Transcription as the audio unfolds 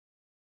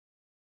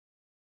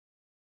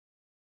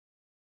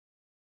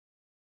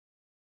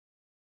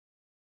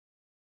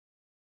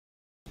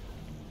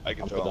I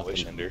can throw on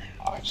Wish Ender.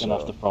 I'm gonna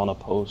have to throw on a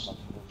post.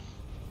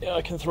 Yeah,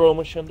 I can throw on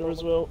Wish Ender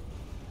as well.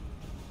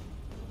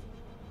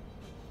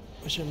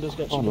 Wish Ender's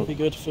actually gonna be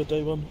good for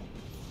day one.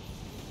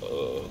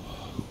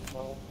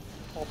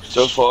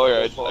 So far,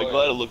 I'm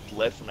glad I looked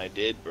left when I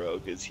did, bro,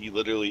 because he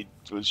literally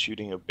was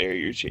shooting a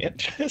barrier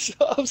chant. So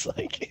I was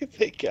like,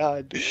 thank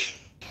God.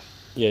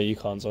 Yeah, you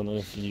can't on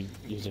if you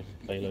use a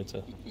payload to.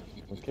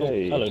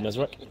 Okay. Oh, hello,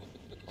 Nezarec.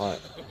 Alright.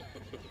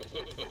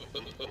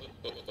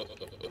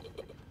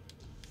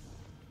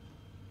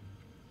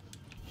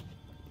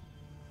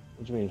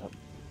 What do you mean?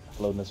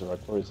 Hello, Nezarec.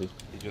 Where is he?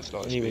 He just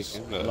started He was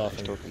speaking, but laughing.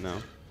 he's talking now.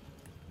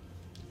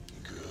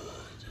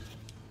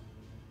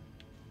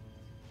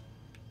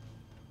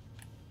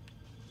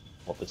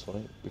 What, this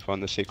way? We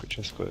found the secret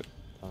chest quick.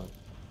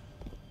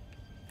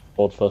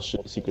 Board first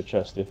secret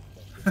chest, yeah.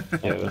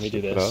 Yeah, Let me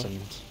do check it this out. and.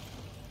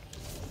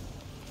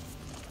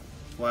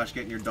 Flash,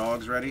 getting your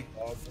dogs ready.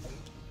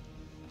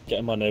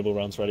 Getting my noble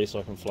rounds ready so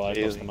I can fly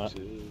across the map.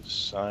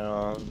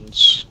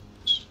 Scions.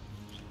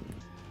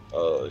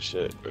 Oh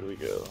shit, where do we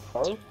go?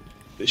 Sparrow?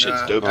 This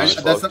shit's Nah, dope as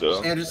fuck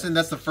though. Anderson,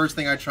 that's the first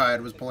thing I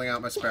tried was pulling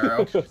out my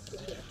Sparrow.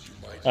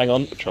 Hang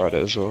on. I tried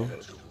it as well.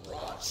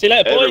 See you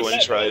later, boys! Everyone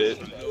tried it.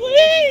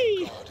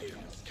 Whee!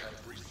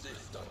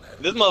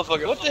 This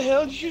motherfucker, what the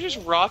hell? Did you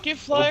just rocket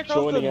fly I'm across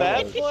the joining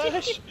map, out.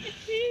 Flash?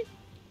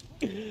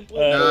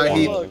 Nah,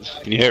 he-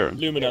 Can you hear him?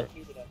 Lumina.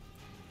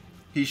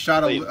 He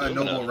shot Wait, a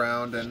noble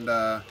round and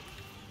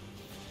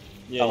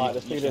Yeah, Alright,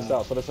 let's figure this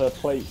out. So there's a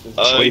plate. There's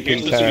a Sweeping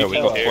here's the terror, sweeping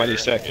we've got terror. 20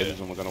 seconds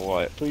and we're gonna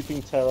wipe.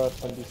 Sweeping terror,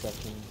 20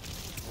 seconds.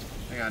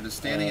 hang on, just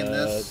standing in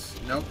this.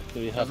 Nope, do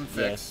we have- doesn't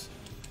fix.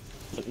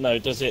 No,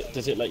 does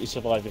it let you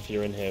survive if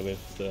you're in here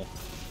with the...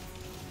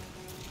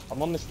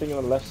 I'm on this thing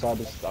on the left side.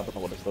 This, I don't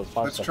know what this does.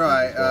 5 Let's seconds.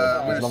 try. as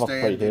well. I'm There's gonna another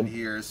stand plate in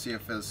here. here, see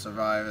if it'll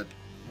survive it.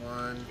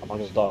 One. I'm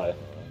gonna die.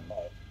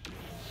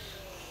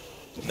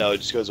 No, it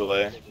just goes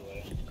away.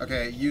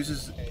 Okay, it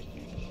uses.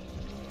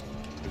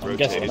 I'm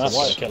guessing Rotates. that's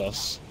gonna kill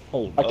us.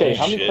 Oh, Okay, Oh,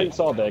 how many shit. plates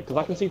are there? Because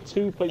I can see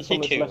 2 plates on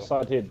this Kill. left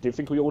side here. Do you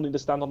think we all need to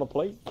stand on a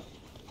plate?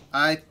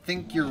 I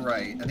think you're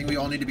right. I think we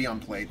all need to be on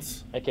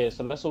plates. Okay,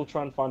 so let's all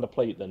try and find a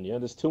plate then, yeah?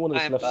 There's 2 on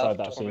this I'm left above side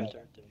that I've seen. Tormentor.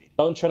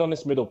 Don't tread on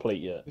this middle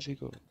plate yet. Where's he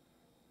go?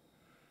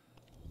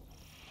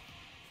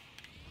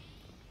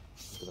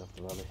 Gonna have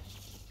to rally.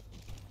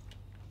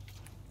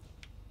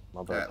 My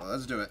Alright, bad.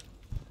 let's do it.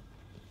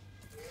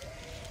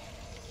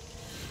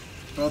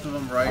 Both of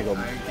them right. I got-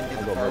 can I get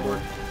the got far middle.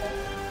 one.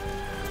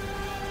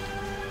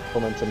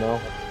 Commenter now.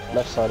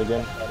 Left side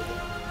again.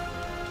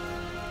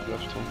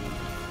 Left one.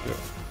 Yeah.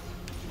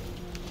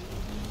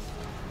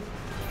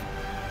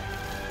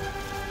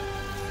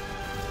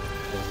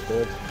 There's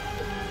good.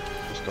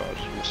 This guy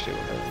just gonna steal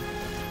it.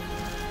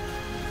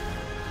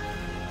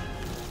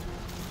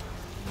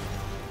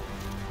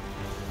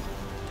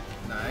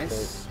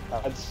 Nice.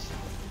 Adds.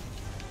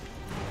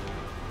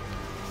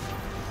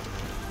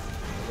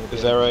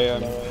 Is there a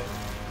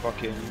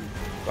fucking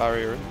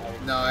barrier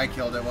in? No, I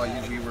killed it while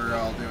we were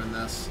all doing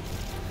this.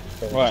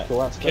 Okay, Right,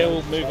 go out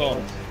kill, there. move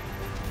on.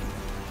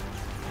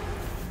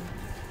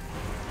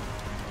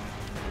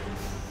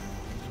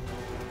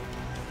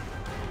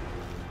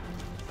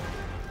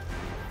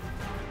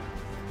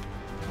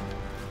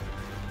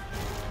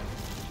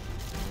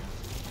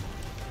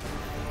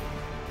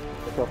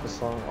 Pick up a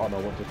song. Oh no,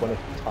 when the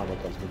timer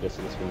comes, we guess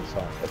it's when the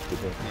song. Let's do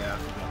it. Yeah.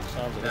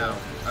 Sounds like Now,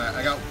 alright,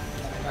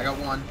 I got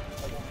one.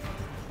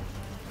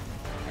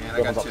 And I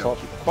Go got up two.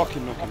 Keep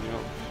fucking knocking me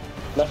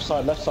off. Left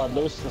side,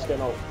 Lewis, let's get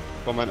out.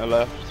 Commenter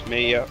left,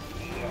 me, yeah.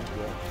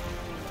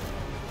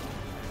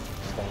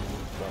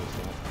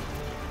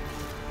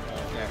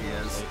 Yeah, he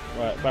is.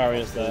 Right,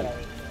 barriers there.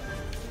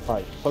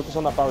 Right, focus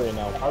on that barrier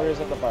now. Barrier's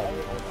at the barrier.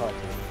 On the party.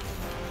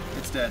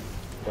 It's dead.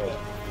 Good.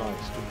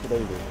 Nice. Good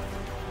baby.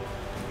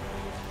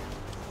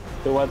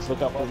 Two words,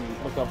 look up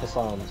for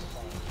sounds.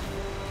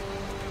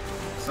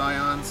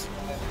 Scions.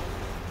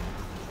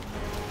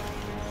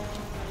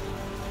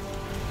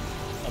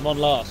 I'm on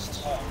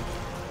last.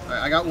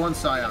 Alright, I got one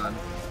Scion.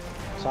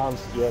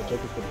 Sounds, yeah,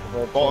 Jacob could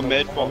prefer. Bottom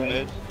mid.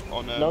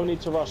 On No need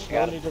to rush,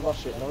 no need to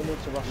rush it, no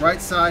need to rush it.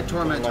 Right side,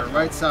 Tormentor.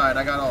 Right side,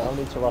 I got No all.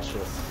 need to rush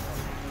it.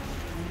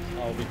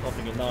 I'll be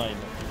popping a 9,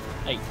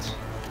 8,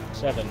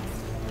 7,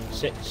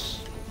 6,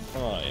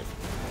 5,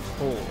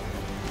 4,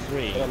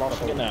 3. Get a lot of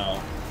Popping it hope.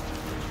 now.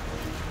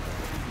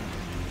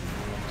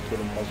 Kill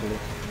him casually.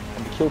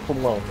 And be killed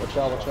from low. Watch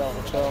out, watch out,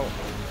 watch out.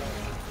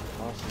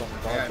 Nice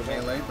stuff. I got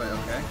melee, but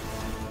okay.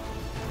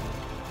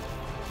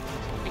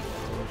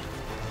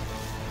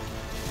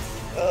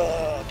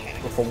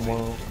 Go from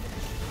low.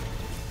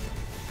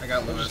 I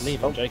got Don't just Lewis.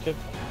 leave him, Jacob.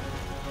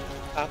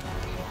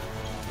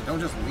 Don't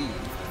just leave.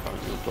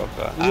 Unplug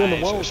that. You're in the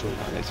Nice, wall. that's all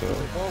I need to-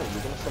 Oh,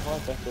 you're gonna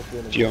survive better if you're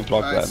in the If you unplug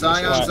Alright, that,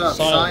 Scions that's up. all.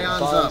 Scion. Scions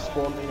Scion up.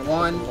 spawning and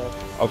One. fucking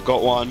left. I've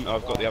got one,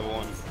 I've got the other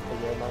one. Oh,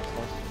 yeah, nice.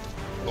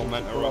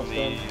 Commenter on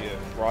the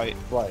right.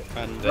 Right.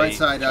 And Right a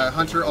side, champion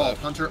Hunter on the alt.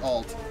 left. Hunter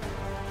alt.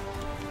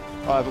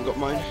 I haven't got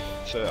mine,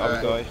 so other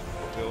Alright. guy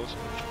got yours.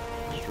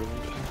 Just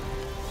ruined it.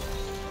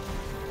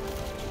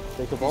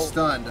 Take a He's bolt.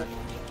 stunned. He's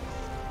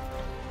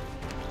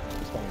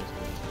fine, he's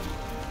fine.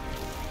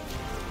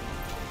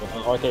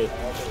 Okay,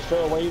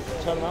 straight away,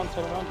 turn around,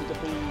 you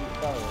get the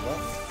barrier,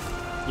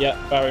 right? Yeah,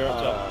 barrier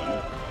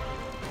up.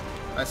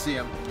 I see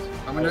him.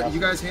 I'm gonna. You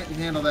guys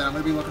handle that. I'm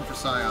gonna be looking for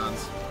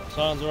Scions.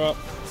 Scions are up.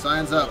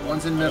 Scions up.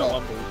 One's in middle.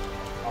 I'm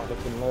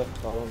looking left.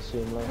 I don't see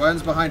him left.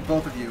 One's behind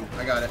both of you.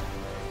 I got it.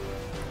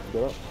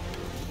 Get up.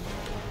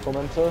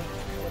 Commenter.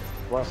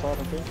 Right side,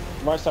 I think.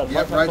 Right side.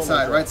 Yep, right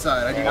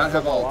side. I do not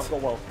have ult. I've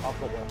got well.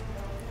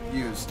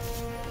 Used.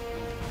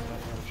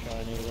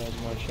 Shiny,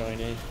 where's my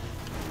shiny?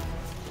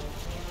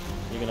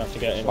 You're gonna have to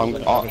get in. I'm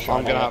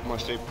gonna have my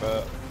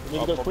super.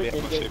 I'll probably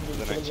have my super for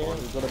the next one.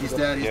 He's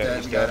dead. He's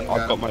dead. He's dead.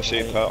 I've got my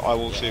super. I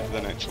will super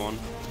the next one.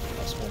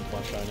 That's one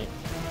my shiny.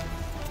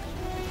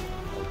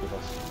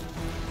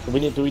 Do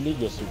we need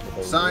your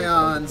super?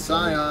 Scions.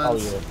 Oh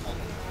yeah.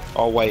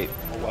 Oh wait.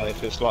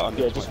 If it's like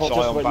under Just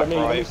Scion wait, back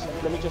right.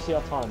 let me just see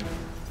our time.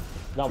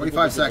 No,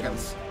 25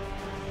 seconds.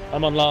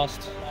 I'm on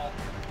last.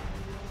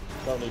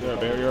 Is there a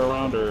barrier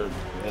around or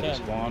has 10, it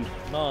spawned?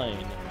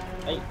 9,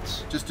 8.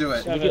 Just do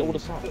it. 7,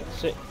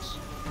 6,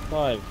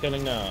 5.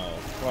 Killing now.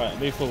 Right,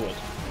 move forward.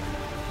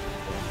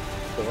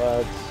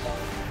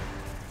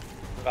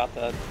 About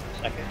the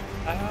second.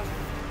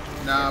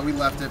 Nah, we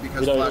left it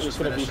because Flash was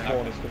finishing.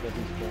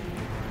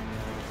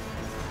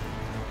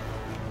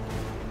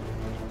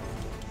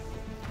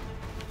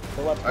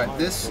 Alright,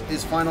 this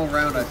is final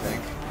round, I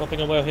think. Popping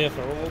a well here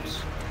for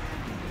orbs.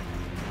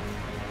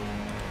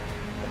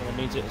 Someone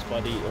needs it. It's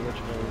by the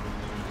original,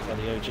 by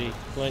the OG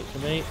plate for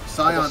me.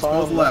 Scions,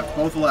 both left.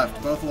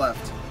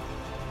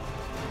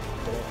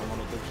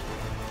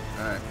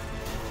 Alright.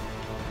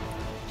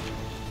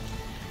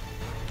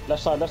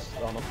 Left side.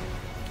 Oh, no.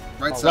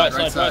 Right side.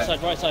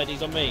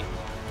 He's on me.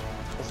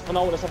 Let's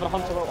have a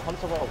hunter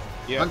roll.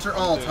 Yeah, Hunter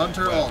ult.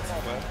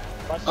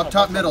 Right Up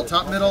top middle,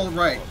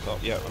 right.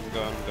 Yeah, I'm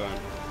going.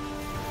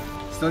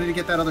 Still need to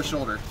get that other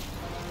shoulder.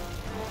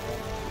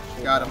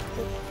 Got him.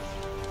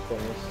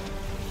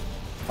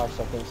 5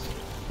 seconds.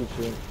 Keep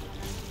shooting.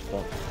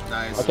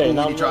 Nice. Okay, ooh,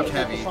 now he dropped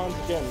heavy.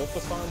 Lift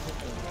the signs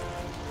again.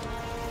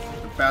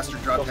 The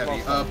bastard dropped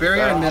heavy.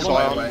 Barrier in middle,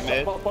 by the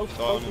way. Both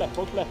left.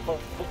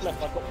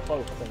 I've got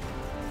both, I think.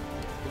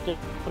 Okay,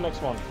 for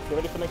next one. Get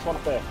ready for next one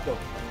up there. Go.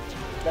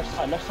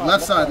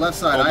 Left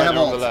side. I have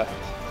ult. I've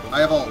got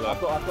my ult.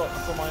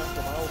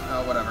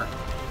 Oh, whatever.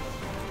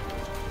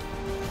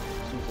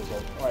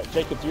 Alright,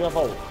 Jacob, do you have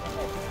ult?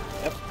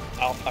 Yep.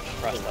 I'll push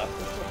press left.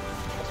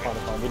 That's fine.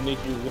 We're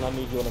gonna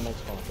need you on the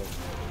next one, I think.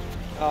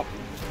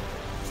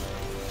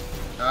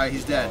 Alright,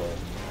 he's dead. I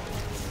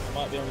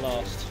might be on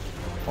last.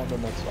 On the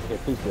next one. Okay,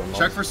 please be on last.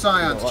 Check for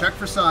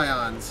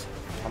Scions.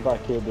 I'm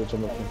back here, bitch.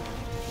 I'm looking.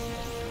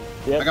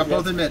 Yeah, I got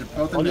both in mid.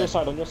 On your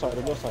side.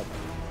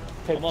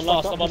 Okay, I'm on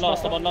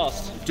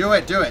last. Do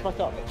it. Back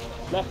up.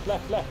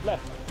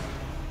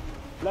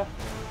 Left.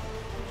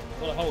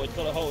 Got to hold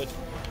it.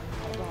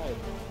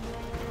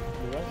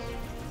 You rest?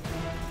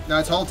 No,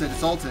 it's halted.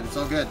 It's all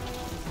good.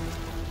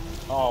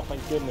 Oh,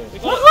 thank goodness.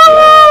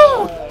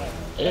 Woohoo!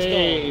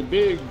 Hey,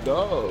 big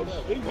dog.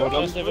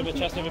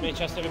 Chest over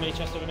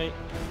me.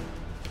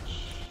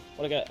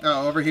 What I get?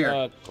 Oh, over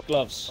here.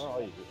 Gloves. Oh,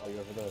 are you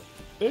over there?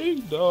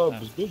 Big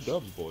dubs,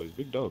 boys,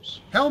 big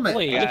dubs. Helmet.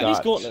 Wait, look at these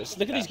gauntlets.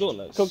 I got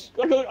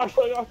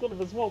him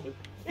as well.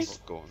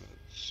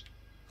 Gauntlets.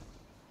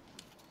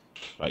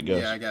 I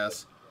guess. Yeah, I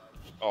guess.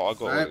 Oh, I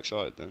got all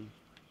excited then.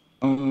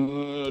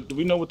 Do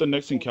we know what the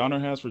next encounter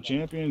has for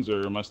champions,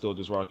 or am I still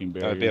just rocking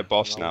barrier? It'll be a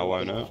boss now,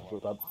 won't it?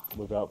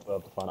 Without the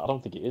final. I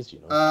don't think it is,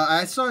 you know.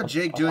 I saw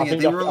Jake doing it.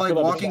 They were like feel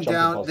like walking it's a jumping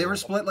down. puzzle. They were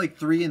split like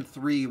 3 and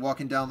 3,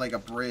 walking down like a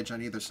bridge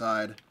on either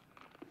side.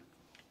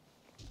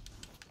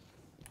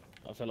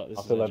 I feel like this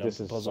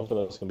is I feel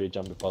like it's gonna be a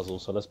jumping puzzle.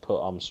 So let's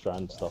put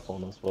strand stuff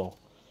on as well.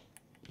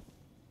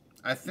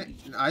 I think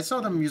I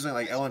saw them using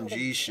like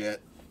LMG shit.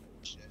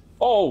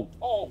 Oh.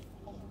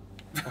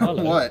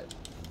 What?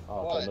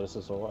 Oh, okay, no, this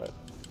is all right.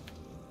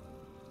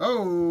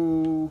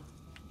 Oh.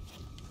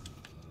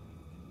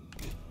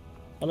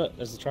 Oh look,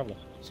 there's the traveller.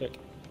 Sick.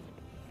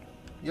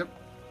 Yep.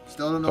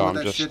 Still don't know So what I'm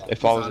that just, shit.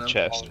 if I was a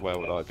chest, where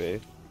would I be?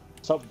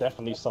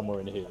 Definitely somewhere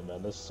in here,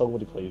 man. There's so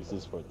many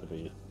places for it to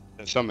be.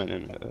 There's something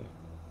in here.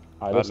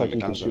 Alright, looks like you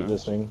can shoot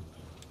this thing.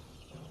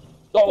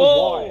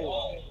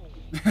 Oh,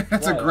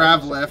 It's a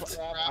grav lift.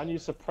 And you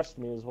suppressed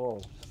me as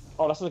well.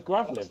 Oh, that's a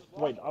grav lift.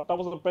 Wait, that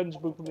wasn't a bench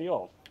booping me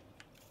off.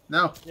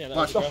 No. Yeah, that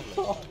Watch. was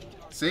grappling.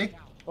 See?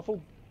 I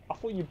thought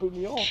you booped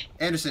me off.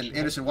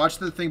 Anderson, watch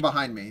the thing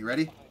behind me. You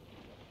ready?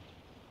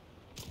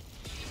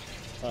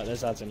 Right,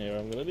 there's ads in here.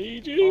 I'm gonna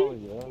need Oh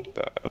you. yeah.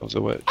 That was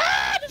a witch.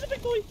 Ah, there's a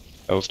big boy.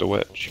 That was the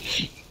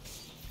witch.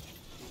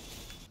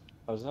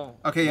 How's that?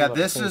 Okay, yeah,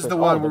 this is the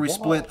one where we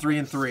split 3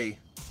 and 3.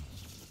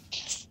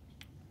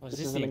 Oh, is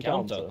this the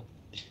encounter?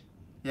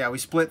 Yeah, we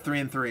split 3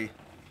 and 3.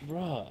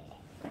 Bruh.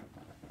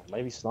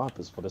 Maybe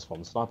snipers for this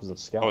one. Snipers and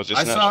scouts. Oh, is this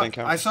an actual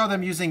encounter? I saw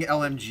them using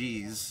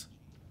LMGs.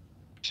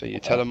 So you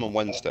tell them on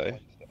Wednesday.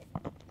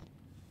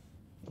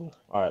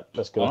 Alright,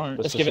 let's go. Alright.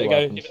 Let's give it a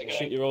go.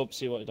 Shoot your orb,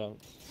 see what it does.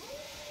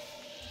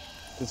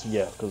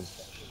 Yeah,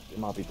 because it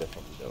might be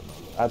different. We don't know.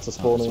 Ads are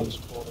spawning.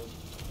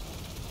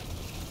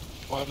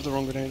 Oh, I have the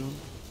wrong grenade on.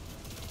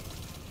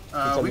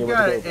 We've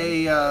got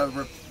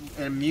an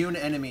immune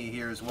enemy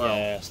here as well.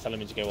 Yeah, it's telling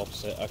me to go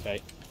opposite.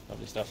 Okay,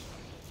 lovely stuff.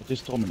 It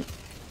just told me to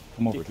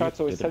come over here.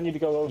 So it's telling you to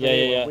go over yeah.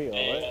 here where we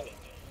are, right?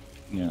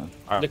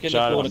 Yeah. Look in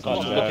the corner,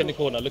 Carter. Look in the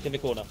corner. Look in the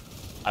corner.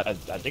 I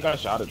think I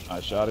shot it.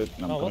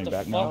 And I'm coming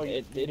back now.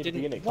 It didn't.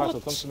 Be in it.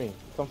 Kaito, come to me.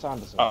 Come to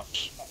Anderson.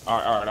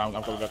 Alright,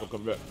 I'm coming back.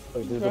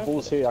 The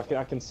ball's here.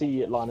 I can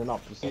see it lining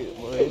up. You see it?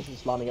 Where it is?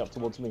 It's lining up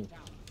towards me.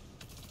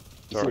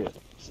 You see it?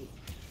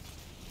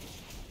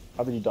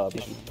 How did you die?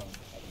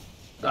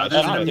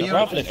 The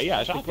grav lift.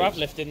 Yeah, the grav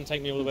lift didn't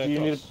take me all the way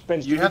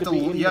across. You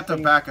have to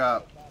back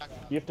up.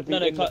 You have to be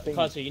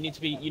Kaito, you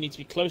need to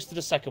be close to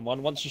the second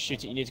one. Once you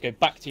shoot it, you need to go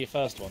back to your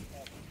first one.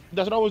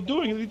 That's what I was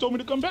doing. He told me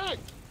to come back.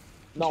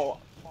 No,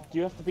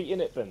 you have to be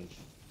in it, Ben.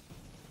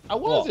 I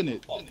was in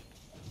it. What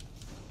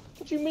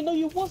do you mean? No,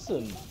 you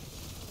wasn't.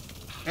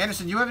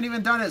 Anderson, you haven't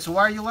even done it, so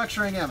why are you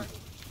lecturing him?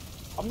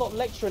 I'm not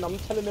lecturing. I'm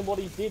telling him what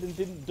he did and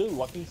didn't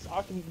do. I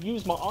can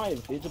use my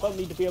eyes, bitch. I don't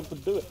need to be able to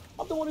do it.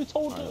 I'm the one who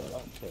told you.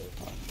 Okay,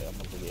 I'm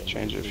not really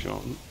Change it if you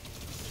want.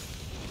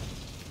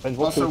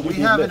 Also, we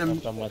have an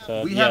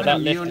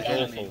immune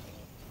enemy.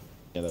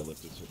 Yeah, that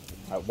lift is.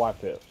 Alright,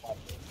 wipe it.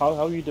 How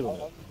are you doing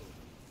it?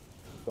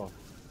 Go on.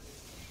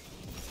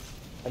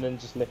 And then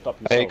just lift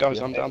up yourself. Hey guys,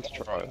 I'm down to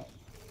try it.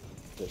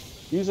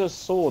 Use a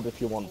sword if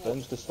you want,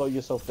 Ben, to slow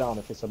yourself down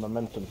if it's a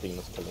momentum thing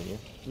that's killing you.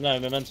 No,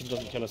 momentum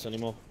doesn't kill us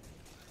anymore.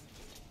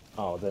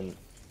 Oh, then...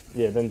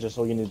 Yeah, then just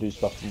all you need to do is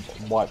stuff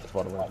wipe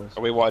by the way.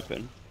 Are we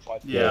wiping?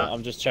 Yeah.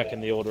 I'm just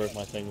checking the order of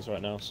my things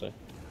right now, so...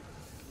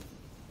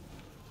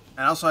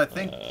 And also, I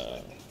think...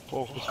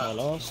 What's my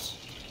last?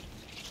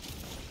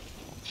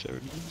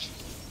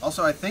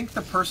 Also, I think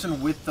the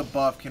person with the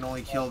buff can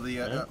only kill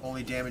the...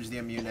 only damage the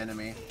immune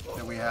enemy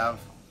that we have.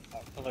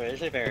 Well, there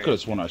is a barrier. I could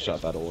have sworn I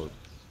shot that orb.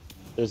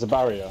 There's a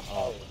barrier.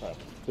 Oh, crap.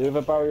 Do you have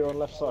a barrier on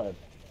left side?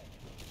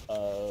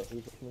 Who's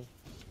with me?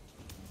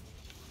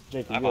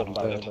 Jake, you have a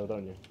barrier though,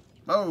 don't you?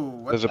 Oh,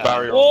 what? There's a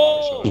barrier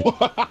on the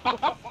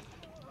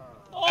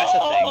That's a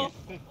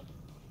thing.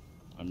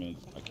 I mean,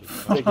 I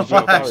can't.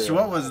 Flash,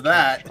 what was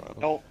that?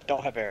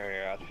 Don't have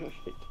barrier on.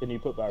 Can you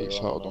put barrier It's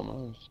on? hard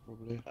on us,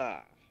 probably.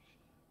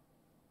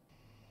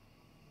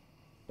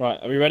 Right,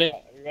 are we ready?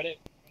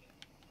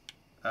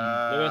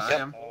 I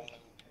am.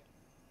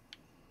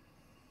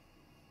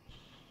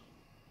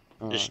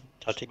 Just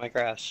touching my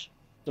grass.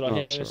 Did I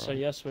hear you say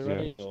yes, we're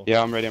ready? Or?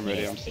 Yeah, I'm ready,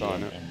 I'm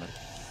starting it.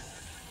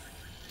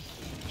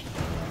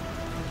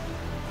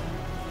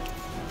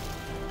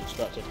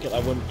 Distracted. Get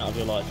that wound out of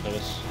your life,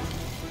 Lewis.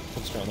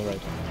 Concentrate on the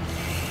road.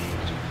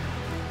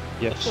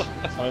 Yes.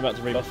 Coming back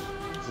to rebuff.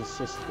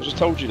 I just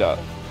told you that.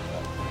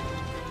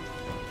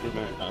 Good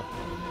mate. Oh.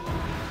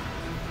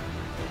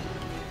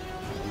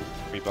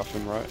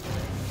 Rebuffing, right?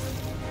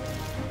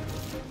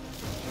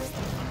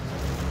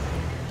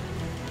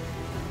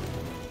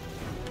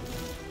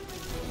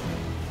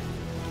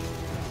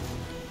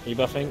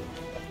 Rebuffing.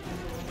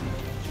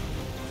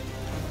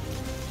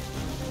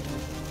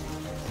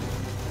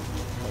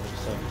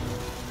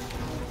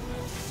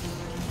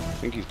 I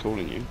think he's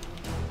calling you.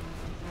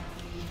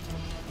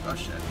 Oh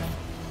shit.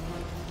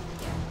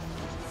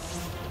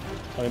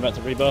 Coming back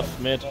to rebuff,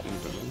 mid.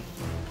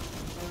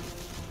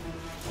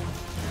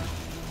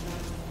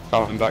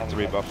 Coming back to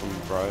rebuff from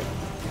right.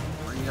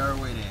 We are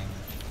waiting.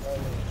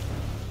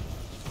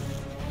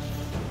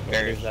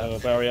 Barrier's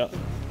out. Barrier.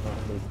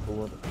 Move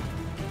forward.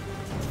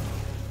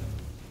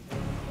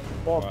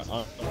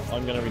 Right,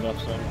 I'm gonna rebuff,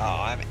 so.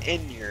 Oh, I'm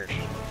in your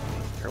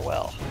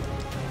well.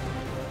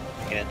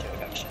 Get into it,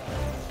 guys.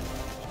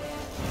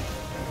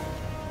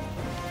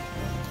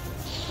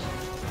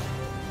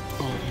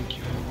 Oh, thank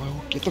you. Well,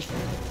 get the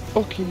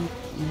fucking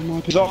my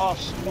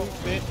ass,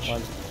 bitch.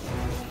 Mine's...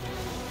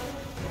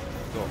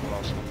 Got the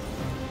last one.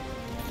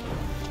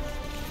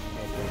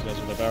 These guys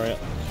with the barrier.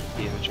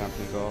 Yeah, the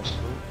champion glass.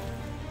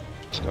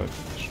 Let's go.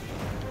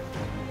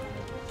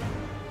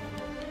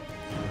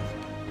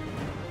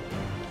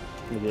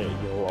 Yeah,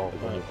 you're all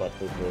going back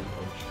to the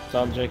punch.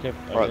 Done, Jacob.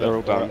 Right, they're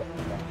all done.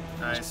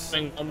 Nice.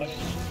 Swing on. I'll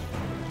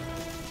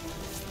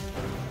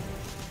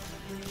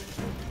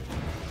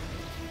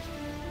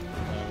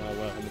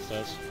work on the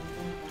stairs.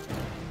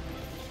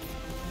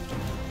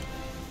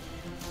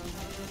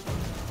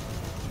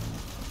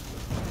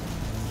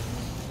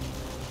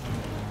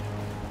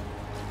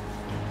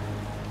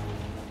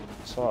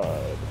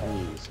 Side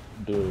is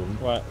doomed.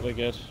 Right, we're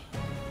good.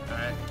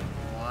 Alright,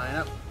 line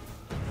up.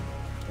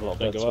 A lot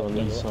Don't better go up, on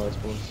don't these go up. sides,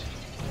 boys.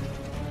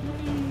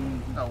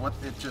 Oh, what?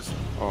 It just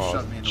Oh,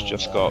 shoved me into it's a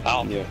just wall.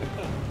 got. Yeah.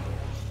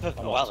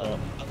 Well,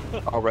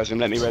 I'll res him.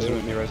 Let me res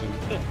him.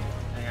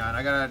 Hang on,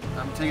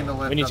 I'm taking the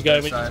lift. We need to go,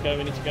 we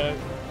need to go.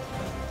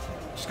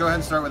 Just go ahead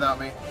and start without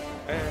me.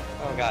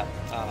 oh god.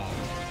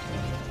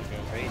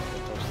 Wait.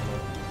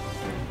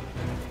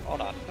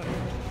 Hold on.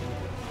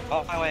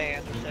 Oh, my way,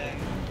 Anderson.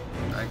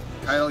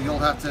 Kyle, you'll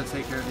have to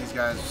take care of these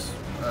guys,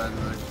 the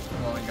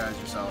glowing guys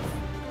yourself,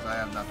 because I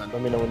have nothing.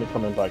 Let me know when you're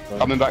coming back, man.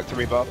 Coming back to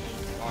rebuff.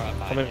 Alright,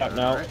 fine. Coming back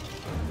now. Alright.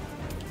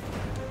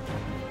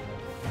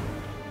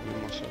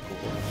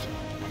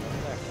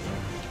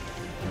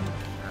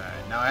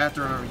 Now I have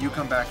to remember, you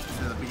come back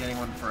to the beginning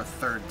one for a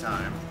third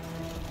time.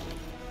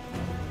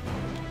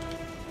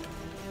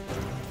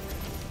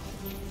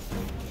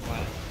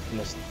 And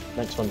this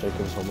next one,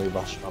 Jacob's when we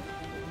rush up.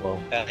 Well,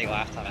 I think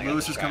last time I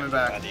Lewis is coming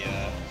back.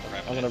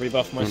 I'm gonna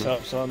rebuff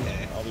myself, son.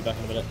 Okay. I'll be back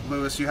in a minute.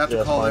 Lewis, you have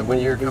to call it when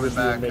you're coming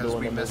back because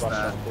we missed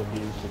that.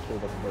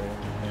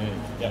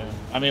 Yeah.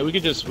 I mean, we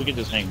could just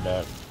hang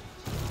back.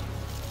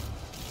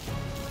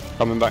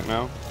 Coming back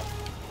now.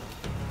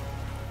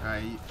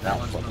 Alright, that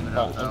one's moving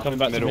out I'm though. coming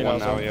back to Middle me one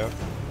now, now, son. yeah.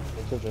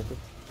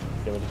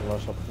 Get ready to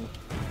rush up.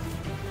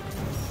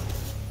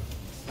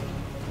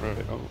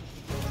 Right, oh.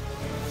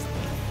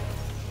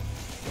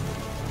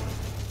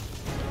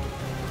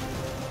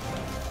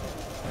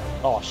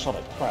 Oh, shot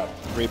it, crap.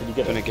 Reap Did you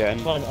get it? again.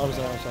 Fine, I was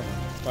there,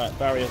 Right,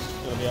 barrier's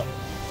gonna be up.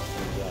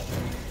 Yeah.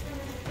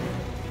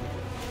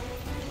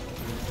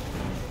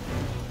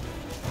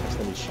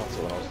 Accidentally shot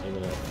it when I was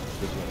aiming it.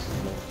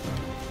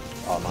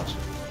 Oh, nice.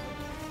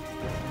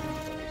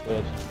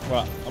 Good.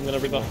 Right, I'm gonna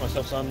rebuff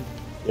myself, son.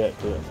 Yeah,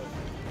 do it.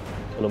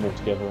 Kill them all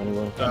together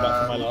anyway. Going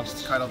back for my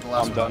last. Kind of the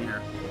last I'm one done.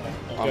 here.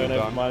 I'm I'm going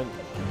over done. mine.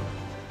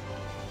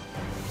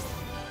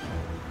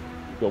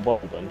 Your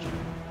bottle bench.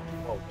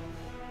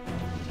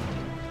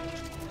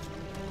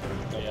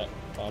 Oh yeah,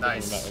 I'll be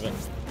Nice. coming back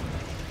with it.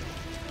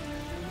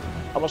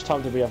 How much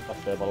time did we have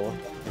left there, by the way?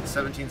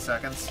 17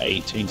 seconds.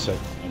 18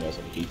 seconds. I think that's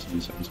like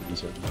 18 seconds.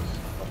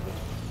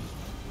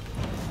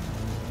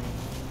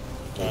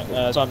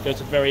 Right, son, go to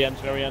the very end,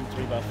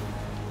 rebuff.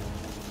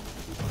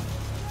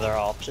 They're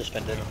all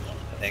suspended,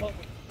 I think.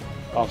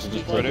 Oh, so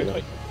just Ready?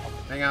 ready?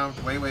 Hang on,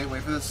 wait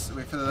for this,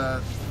 wait for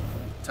the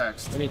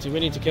text. We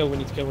need to kill.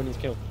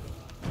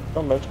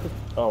 Come on,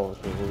 oh,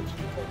 okay, good.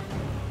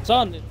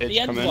 Son, It's the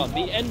end coming. one, the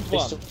end It's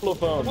one. the full of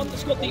The one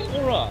that's got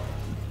the aura.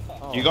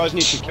 You guys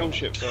need to kill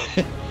ship though.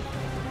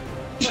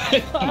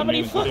 How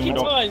many we fucking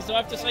don't- times do I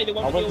have to say the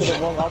one I with went to the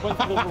the aura? wrong, I went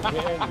to the wrong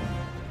end.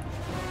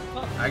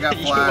 I got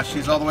Flash,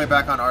 he's all the way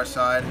back on our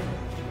side.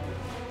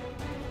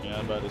 Yeah,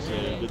 I'm about to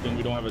say, good thing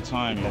we don't have a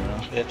time, you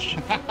know. Bitch.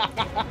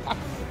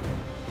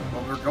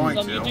 Well, we're going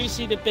Son, you do to.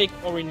 see the big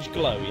orange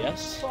glow,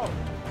 yes?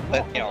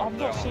 But, you know, I'm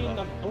they're not all seeing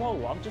the- the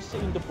glow, I'm just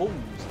seeing the balls,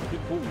 the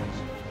big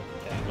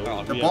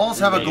balls. The balls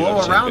have a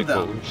glow around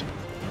them.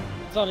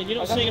 Son, you're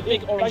not Like, seeing a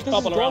big orange this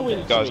is bubble around glowing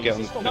it. to Guys, me, get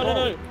this on- is No, not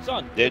no, no,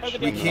 son. Ditch. Over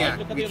the We other can't. side,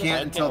 look at We the other can't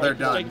side, until get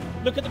they're orange. done.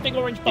 Look at the big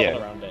orange bubble Yeah.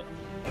 around it.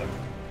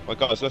 Well,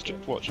 guys, let's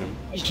just watch him.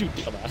 You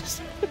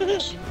dumbass.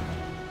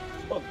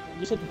 Well,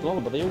 you said the glow,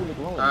 but they all look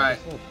glowing. Alright.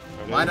 like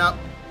I said. Line up.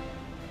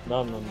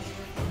 No.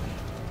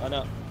 I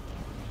know.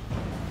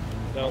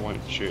 I Go. won't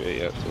shoot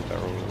it yet till they're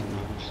all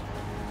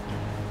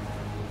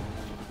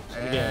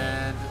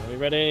And Are we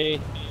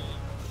ready?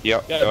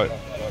 Yep, Go. go.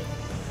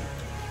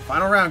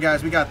 final round,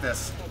 guys. We got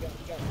this.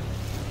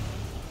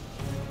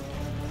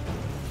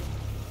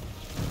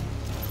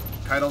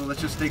 Keitel,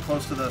 let's just stay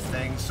close to the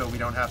thing so we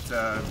don't have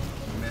to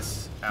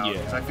miss out.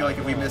 Yeah. 'Cause I feel like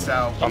if we miss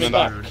out, we're Coming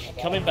back. screwed.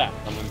 Coming back.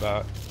 Coming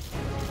back.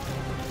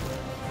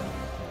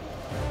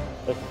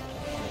 Look,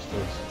 let's do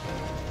this.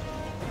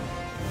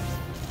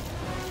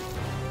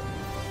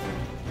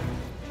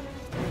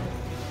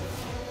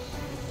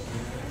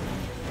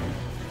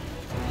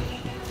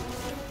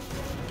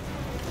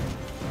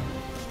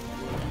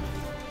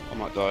 I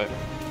might die.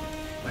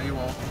 No, you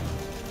won't.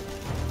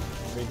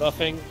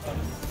 Rebuffing.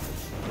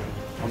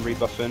 I'm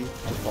rebuffing.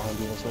 Just behind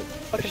you, that's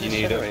it. If you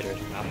need it.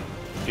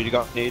 Do you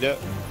guys need it?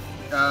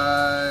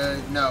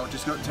 No,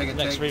 just go take it,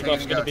 Next take it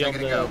rebuff's and going go, to be take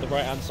on it and the go.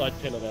 right hand side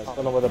pillar there. I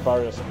don't know where the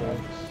barrier spawns.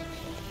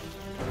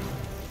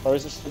 Oh,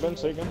 is this again?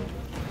 Say again?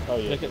 Oh,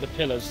 yeah. Look at the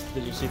pillars.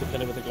 Did you see the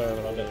pillar with the glow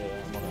around Yeah,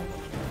 it? I'm on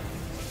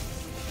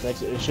it.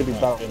 Next, it should be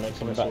barrier next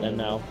Coming time. back then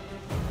now.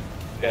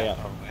 Yeah.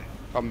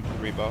 I'm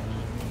rebuff.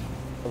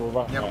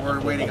 Yeah, we're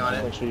waiting on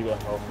it. Make sure you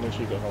get health. Make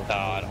sure you get health. No,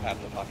 I don't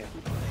have the fucking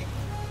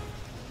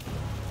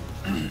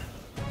thing.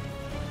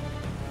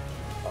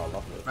 Oh,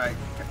 lovely. Right,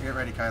 get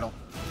ready, Keitel.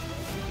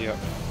 Yep.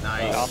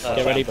 Nice.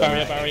 Get ready,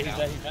 barrier, Right, he's now.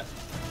 there, he's there.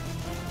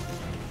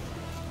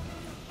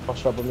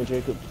 Watch out with me,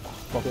 Jacob.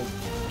 Fuck him.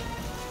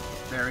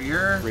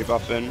 Barrier.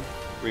 Rebuffing.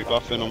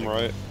 Rebuffing on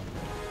right.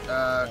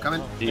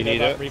 Coming. Do you Go need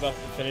back, it?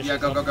 rebuff and finish Yeah,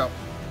 it. go, go, go.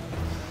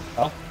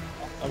 I'm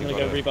going to got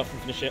go it. rebuff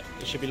and finish it.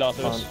 It should be last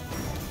of us.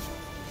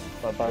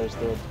 That barrier's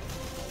dead.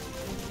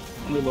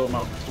 Little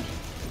amount.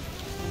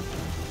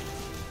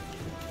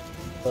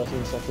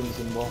 13 seconds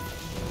in what?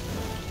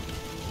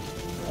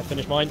 I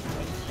finished mine.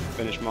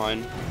 Finish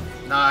mine.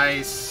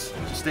 Nice.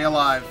 Just stay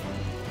alive.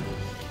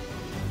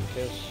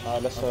 Cheers.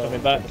 Let's I'm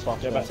coming back. get the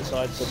stuff Go back to there.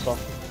 sides. Good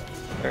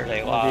stuff. There's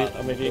a I'm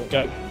lot. with you.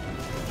 Go.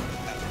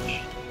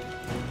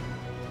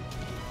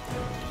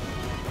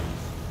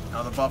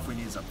 Now the buff we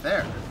need is up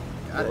there.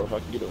 Got Or it. if I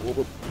can get it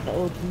over.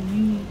 Oh,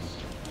 please.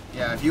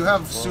 Yeah, if you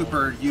have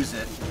super, use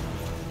it.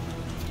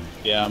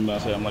 Yeah, I'm gonna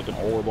say I'm like an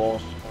orb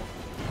off.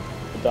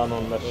 Down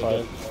on left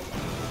side.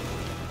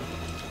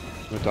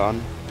 We're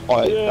done.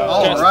 Oh, Yeah.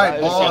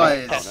 Alright,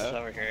 Yes, boys.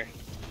 over here.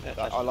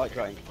 I like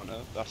that encounter.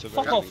 That's a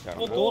very Fuck good off. More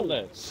encounter.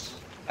 gauntlets.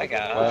 I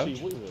got Actually,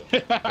 what is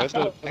it? Where's the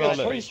I got a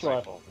gauntlet? police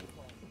rifle.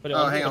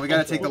 Oh, hang on, we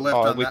gotta take the lift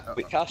on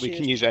that. We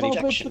can use any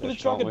section,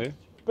 can't we?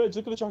 Birds,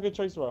 look at the dragon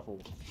tracer rifle.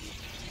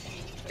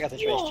 I got the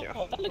trace too.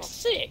 Whoa, that looks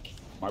sick.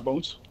 My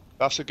bones.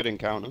 That's a good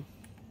encounter.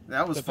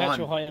 That was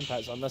Perpetual fun. high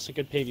impacts on. That's a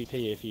good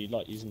PvP if you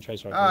like using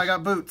trace Oh, rifles. I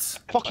got boots.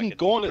 Fucking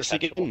gauntlets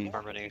again.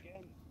 Harmony.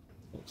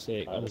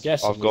 Sick. I'm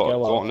guessing I've got we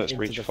go gauntlets up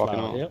reach into the fucking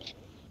flower. up. Yep.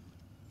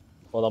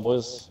 Well done,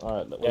 boys.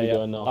 Alright, what are we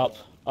doing now? Up,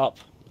 up.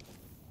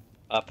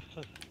 Up.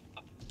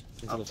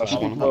 Into the That's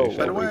flower. one of my Get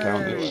favourite away.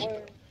 encounters.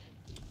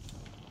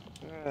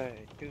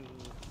 Alright, do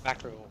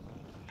macro.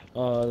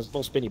 There's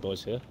more spinny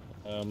boys here.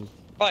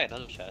 Probably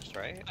another chest,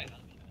 right?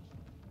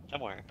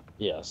 Somewhere.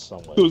 Yeah,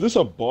 somewhere. So is this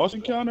a boss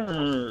encounter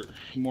or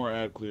more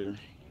ad clear?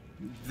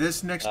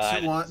 This next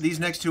these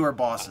next two are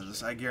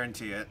bosses. I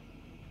guarantee it.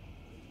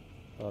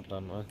 Well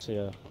done. I see.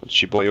 Did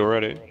she boy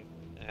already?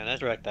 Yeah,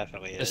 Nezarec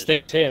definitely There's is.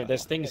 things here.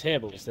 There's things here,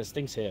 boys. There's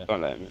things here.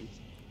 Don't let him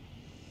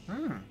in.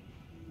 Hmm.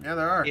 Yeah,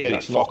 there are. Yeah.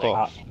 Fuck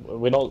off.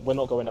 We're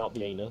not going out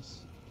the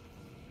anus.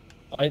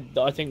 I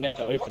think they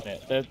can open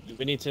it.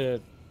 We need to.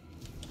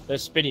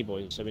 There's spinny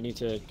boys, so we need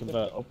to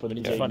convert. We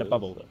need to find a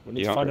bubble. We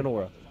need to find an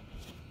aura.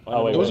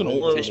 Oh, wait, There was an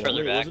aura. Just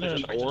further back, Wasn't there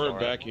just an right aura to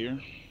back here?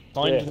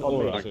 Find Yeah, an on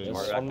aura. me,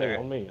 Aura on me, there.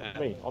 on me, Yeah.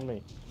 on me, on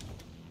me.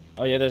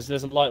 Oh yeah, there's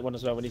a light one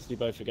as well. We need to do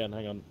both again.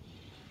 Hang on.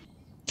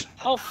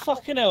 Oh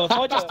fucking hell! Have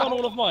I just done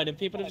all of mine and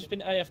people have just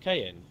been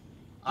AFK in?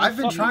 I've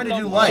been fucking trying to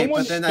do dumb. light,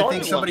 Someone but then I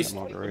think started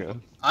somebody. Margarita.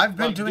 I've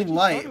been Like, doing did you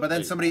light, start but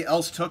then it? somebody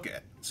else took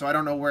it, so I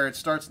don't know where it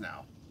starts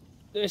now.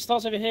 It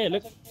starts over here.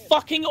 Look,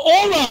 fucking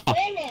aura!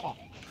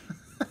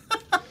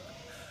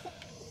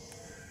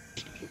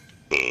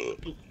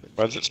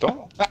 Where does it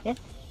stop?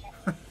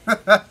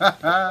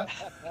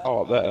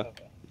 Oh, up there.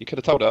 You could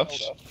have told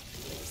us.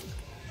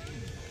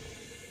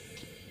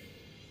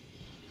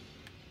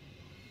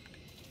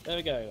 There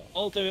we go.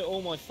 I'll do it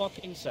all my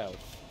fucking self.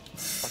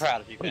 I'm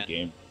proud of you, What a man.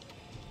 game.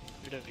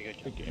 You're doing a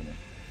good Good job. game.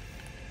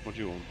 What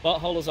do you want?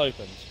 Butthole is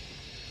opened.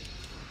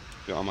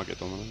 Yeah, I might get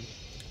dominated.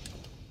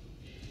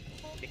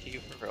 Thank you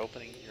for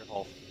opening your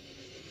hole.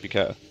 You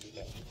care?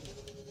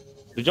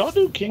 Did y'all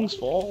do King's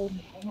Fall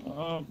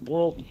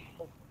world?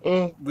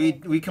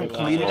 We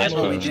completed it,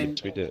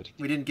 but We did.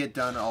 we didn't get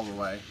done all the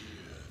way.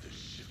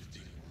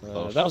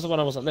 That was the one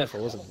I wasn't there for,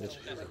 wasn't it?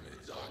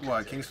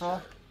 What, King's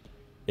Fall?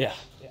 Yeah.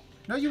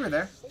 No, you were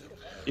there.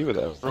 You were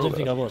there. I don't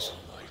think I was.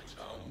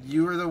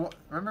 You were the one.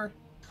 Remember?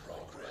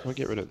 We'll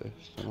get rid of this.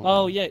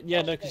 Oh yeah,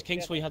 no, because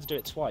Kingsfall you had to do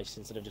it twice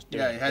instead of just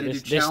doing Yeah, it. you had to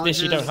this, do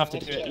this you don't challenges. have to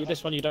do it.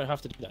 This one you don't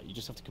have to do that. You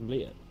just have to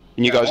complete it.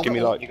 Can you Yeah, guys all give me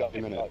the- like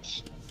 2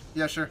 minutes?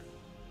 Yeah, sure.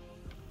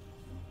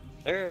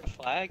 Is there a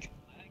flag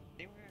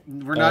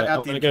anywhere? We're not I'm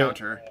at the gonna go-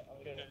 encounter.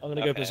 I'm gonna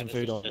go Okay, put some this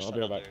food is on. just I'll be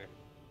right back.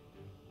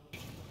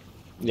 another-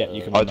 Yeah,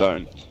 you can. I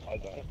run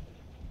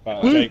that.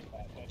 don't. Jake.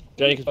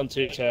 Jake has done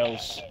 2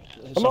 tails.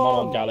 Someone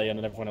on galley and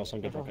then everyone else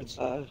on good rockets.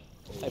 I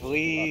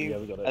believe. Yeah,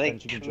 we got it. I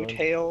think Benji can Two join.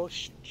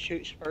 Tails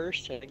shoots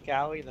first, and then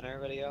Galley, then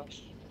everybody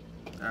else.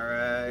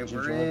 Alright,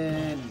 we're join?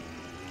 in.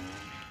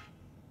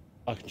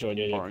 I can join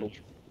you. Yeah, cool.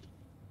 Orange.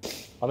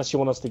 Unless you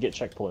want us to get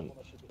checkpoint.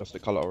 That's the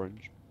colour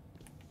orange.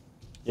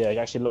 Yeah,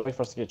 actually, look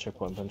for us to get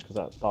checkpoint, Benj, because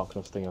that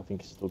darkness thing I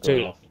think is still going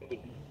 2. off.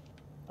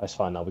 That's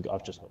fine now.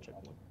 I've just got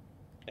checkpoint.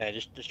 Yeah,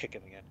 just kick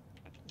him again.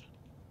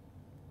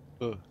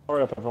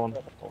 Hurry up, everyone.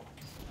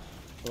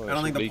 I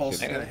don't think the pulse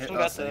is beacon. gonna hit Still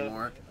got us the-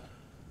 anymore.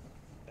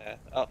 Yeah.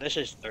 Oh, this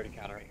is 30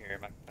 counter right here,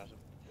 microcosm.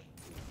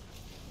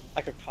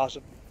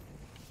 Microcosm.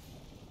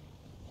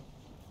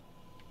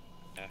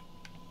 Yeah.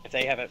 If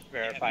they haven't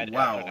verified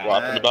Wow. it,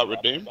 What happened about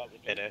Redeem?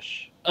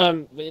 finish.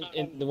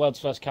 In the world's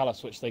first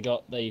Callus, which they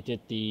got, they did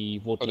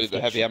the Oh, Wardcliff did the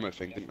glitch. heavy ammo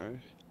thing, didn't they?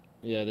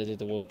 Yeah, they did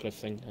the Wardcliff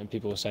thing, and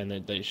people were saying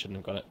that they shouldn't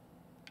have got it.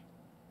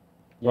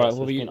 Yeah, Right, so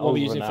what were it's you been over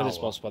using an for this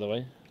hour. boss, by the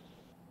way?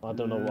 I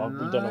don't know. We don't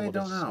know I what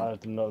don't this. know. I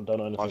don't know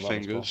anything My about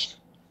fingers.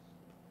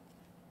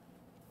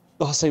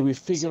 this. I say we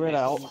figure it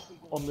out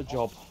on the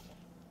job.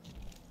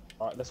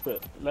 All right, let's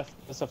split. Left.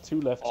 Let's have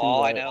 2 left, 2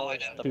 All I right, know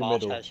is the 2 boss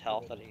middle. has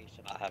health and he needs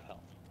to not have health.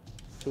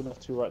 2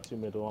 left, 2 right, 2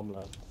 middle. I'm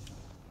left.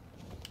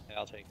 Yeah,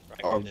 I'll take right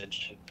Oh.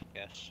 edge.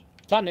 Yes.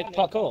 Planet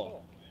parkour.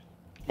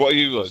 What are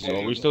you So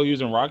are we still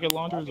using rocket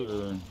launchers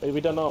or? Hey,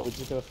 we don't know. We're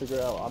just gonna figure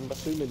it out. I'm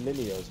assuming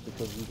linears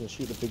because you can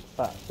shoot a big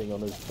fat thing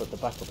on his at the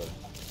back of it.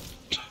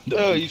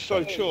 Oh, he's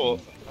so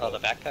short. Oh, the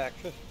backpack.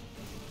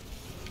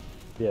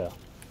 Yeah.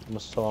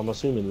 So I'm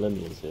assuming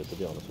linears here, to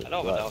be honest with I you.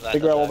 don't know if that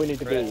Figure does out what that. we need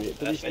to do. Correct. Do we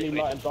That's see any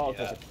basically light and dark?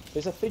 just-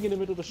 There's a thing in the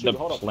middle to shoot. The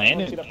Hold up.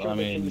 planet? See that I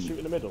pyramid thing to mean- shoot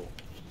in the middle?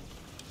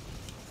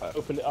 I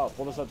opened it up.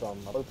 What has that done?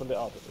 I opened it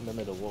up in the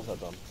middle. What has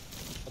that done?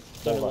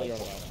 Don't know All what you're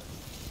right. on about.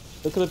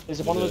 Look at it.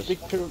 It's one of those It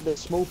big pyramid, the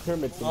small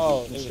pyramid things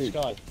Oh, you can in the shoot.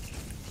 sky.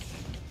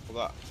 Well,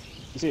 that.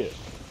 You see it?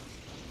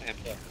 Damn.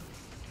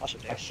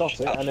 Awesome, I damn. shot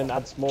it and then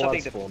adds more Something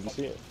ad to- spawn. You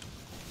see it?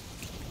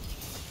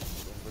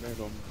 Grenade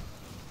on.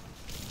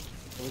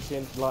 Can we see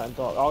any light and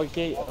dark? Oh,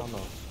 gate. Oh no.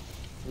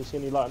 Can we see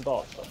any light and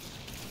dark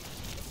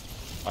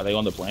stuff? Are they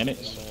on the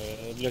planets?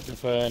 Looking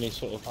for any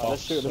sort of Let's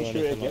box shoot it. or Let's shoot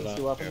it anything again. like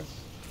See that. what happens.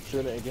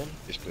 Shooting it again.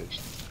 Yes, please.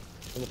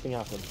 Anything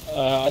happen?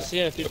 I see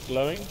a bit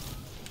glowing.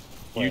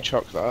 You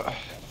chuck that.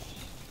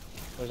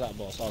 Where's that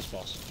boss? Oh, it's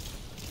boss.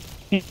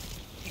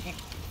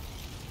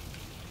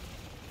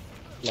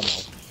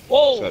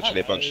 Whoa! It's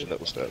actually a bunch of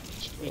little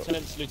steps.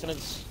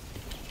 Lieutenants.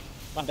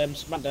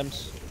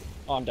 Mandems.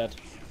 Oh, I'm dead.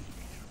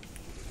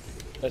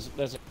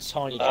 There's a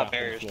tiny gap.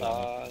 Barriers.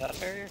 That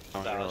barrier?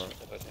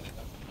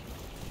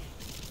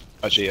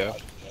 Actually, yeah.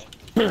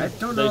 I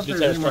don't know if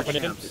there's any more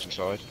camps.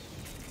 Inside.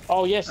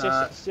 Oh yes.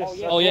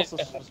 Oh yes. I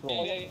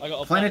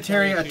got a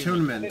Planetary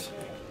attunement.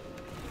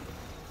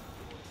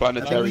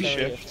 Planetary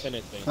shift.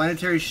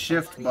 Planetary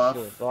shift buff.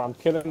 So I'm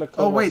killing the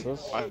Oh wait,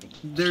 Colossus.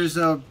 there's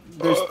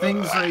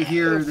things right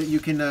here that you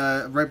can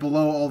right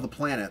below all the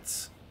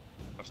planets.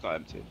 That's not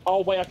empty.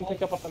 Oh wait, I can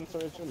pick up a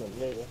planetary attunement.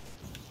 Yeah.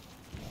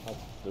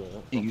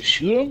 Do you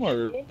shoot him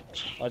or?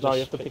 No, you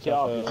have to pick it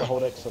up. You have to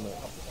hold X on it.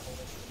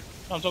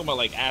 I'm talking about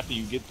like after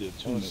you get the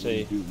attunement. Let's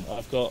see.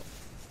 I've got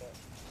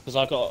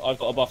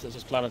a buff that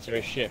says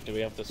planetary shift. Do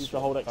we have this? You have to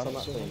hold X on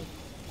that thing.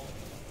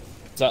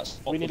 That's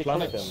We need to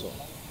collect planets. them.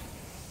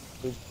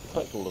 We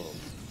collect all of them.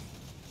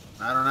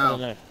 I don't I don't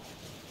know. know.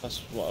 That's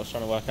what I was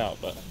trying to work out,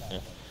 but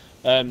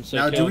yeah. So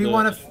Now, do we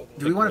want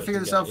to figure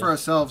this out for us?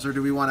 ourselves, or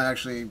do we want to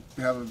actually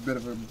have a bit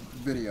of a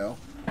video?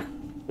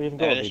 We haven't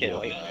got a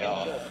video.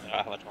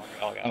 I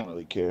don't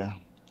really care.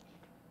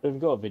 We haven't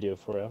got a video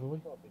for it, haven't we?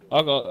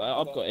 I've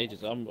got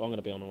ages. I'm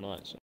gonna be on all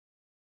night. So.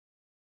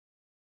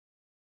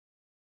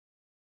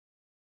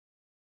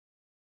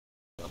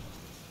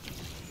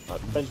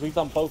 Benj, we've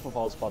done both of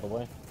ours, by the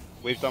way.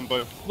 We've done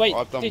both. Wait,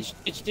 I've done...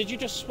 did you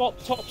just swap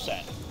top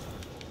set?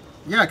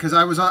 Yeah, because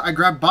I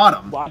grabbed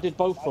bottom. Well, I did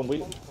both of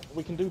them.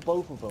 We can do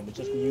both of them. It's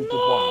just you did one.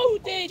 No,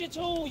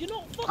 Digital, you're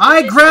not fucking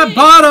I grabbed listening.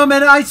 bottom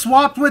and I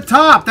swapped with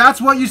top. That's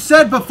what you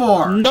said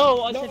before.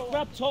 No, I said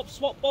grab top,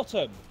 swap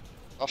bottom.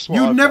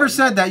 You never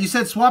said that. You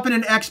said swap in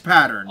an X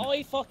pattern.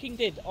 I fucking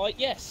did.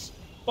 Yes.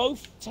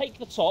 Both take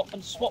the top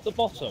and swap the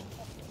bottom.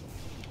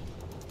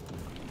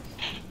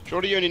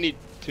 Surely you only need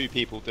 2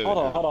 people doing Hold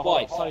on, it. hold on.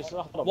 White.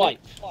 Hold on. White.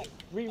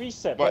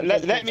 Reset. Right,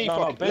 Benj, let me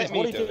no, Benj, do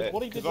it,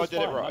 what he did because I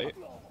did it was right.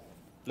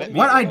 fine.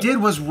 What I did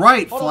was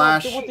right,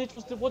 Flash.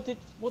 What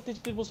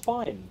did was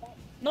fine.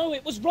 No,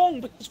 it was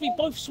wrong because we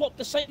both swapped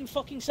the same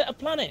fucking set of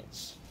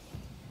planets.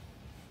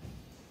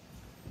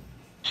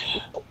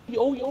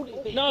 No, your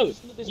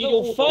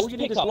first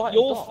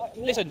pickup.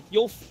 Listen,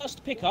 your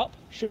first pickup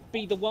should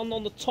be the one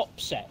on the top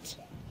set.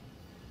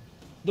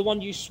 The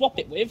one you swap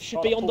it with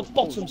should be on the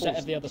bottom set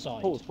of the other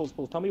side. Pause.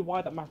 Tell me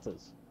why that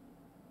matters.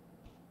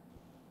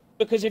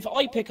 Because if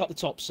I pick up the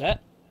top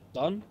set,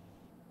 done,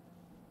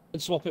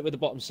 and swap it with the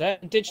bottom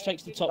set, and Dig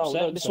takes the top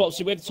set and swaps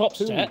it with the top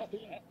set,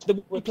 the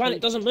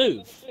planet doesn't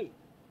move.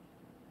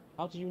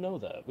 How do you know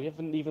that? We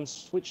haven't even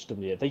switched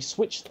them yet. They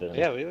switched them.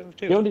 Yeah, we have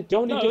too. The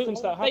only difference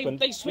that happened...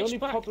 They switched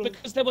back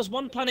because there was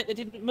one planet that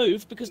didn't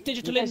move because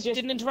Digitalxknight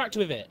didn't interact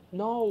with it.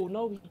 No,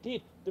 we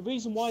did. The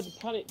reason why the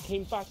planet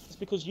came back is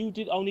because you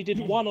only did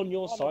one on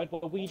your side,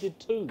 but we did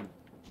 2.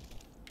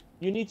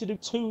 You need to do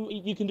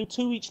 2. You can do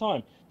 2 each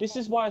time. This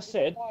is why I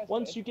said,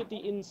 once you get the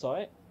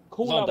insight,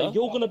 call out that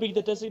you're going to be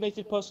the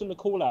designated person to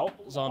call out.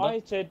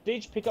 I said,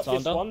 Dig, pick up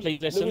this one.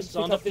 Please listen.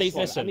 Xander, please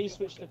listen.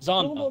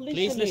 Xander,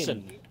 please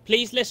listen.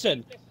 Please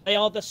listen. They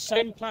are the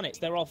same planets.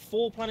 There are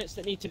 4 planets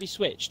that need to be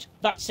switched.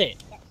 That's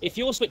it. If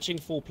you're switching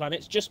 4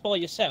 planets just by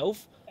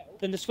yourself,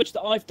 then the switch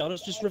that I've done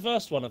has just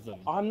reversed one of them.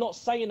 I'm not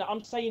saying that.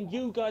 I'm saying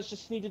you guys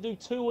just need to do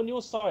 2 on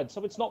your side,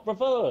 so it's not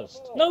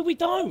reversed. No, we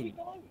don't.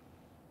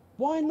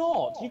 Why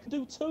not? You can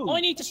do 2.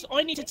 I need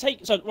to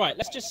take. So right,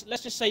 let's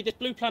just say this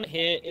blue planet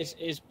here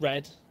is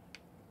red,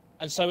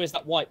 and so is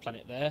that white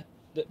planet there.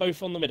 That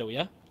both on the middle,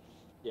 yeah.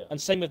 Yeah. And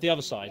same with the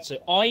other side. So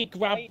I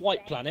grab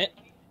white planet,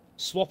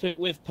 swap it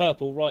with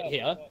purple right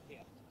here.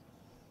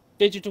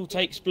 Digital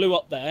takes blue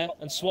up there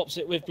and swaps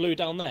it with blue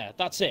down there.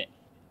 That's it.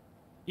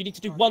 You need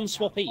to do 1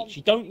 swap each.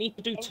 You don't need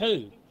to do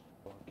 2.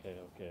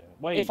 Okay.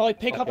 Wait. If I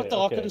pick up a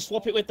dark and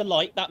swap it with the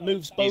light, that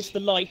moves both the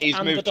light and the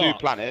dark. He's moved 2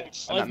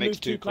 planets, and that makes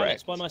 2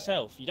 planets correct. by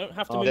myself. You don't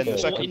have to move Then the 4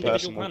 second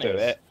person will do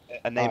it,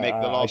 and they make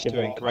the last 2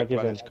 incorrect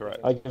planets correct.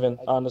 I give in.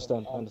 I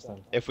understand.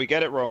 If we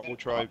get it wrong, we'll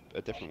try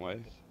a different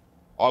way.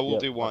 I will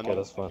do one,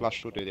 that's fine.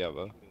 Flash will do the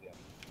other.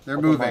 They're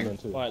moving.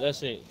 Right, let's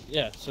see.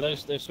 Yeah, so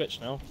they've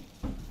switched now.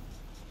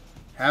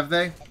 Have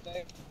they?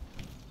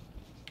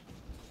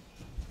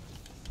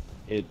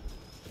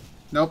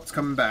 Nope, it's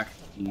coming back.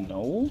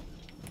 No.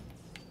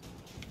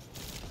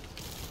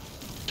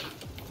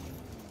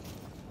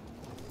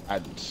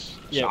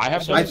 Yeah, I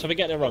have. So we're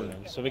getting it wrong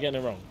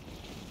then.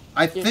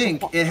 I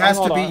think it has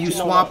to be you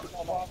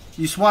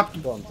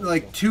swapped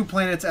like 2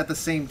 planets at the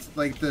same,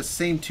 like the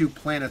same 2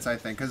 planets. I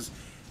think because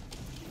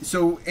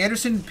so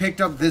Anderson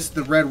picked up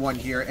the red one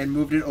here and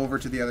moved it over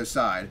to the other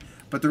side.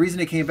 But the reason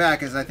it came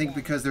back is I think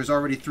because there's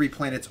already 3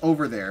 planets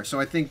over there.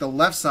 So I think the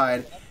left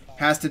side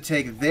has to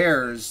take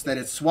theirs that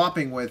it's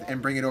swapping with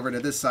and bring it over to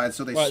this side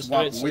so they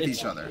swap with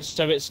each other.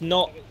 So it's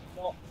not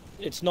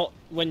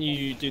when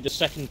you do the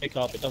second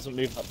pickup, it doesn't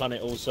move that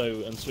planet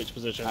also and switch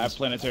positions. I have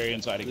planetary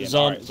inside again.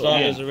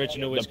 Zander's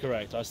original is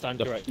correct. I stand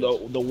corrected.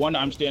 The one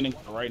I'm standing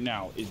on right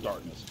now is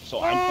darkness.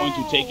 So I'm going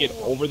to take it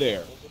over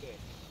there.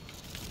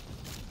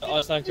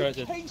 I stand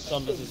corrected.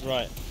 Zander's is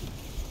right.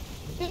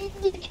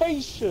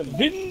 Vindication!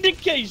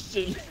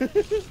 Vindication!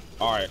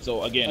 Alright,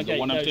 so again, the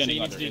one I'm standing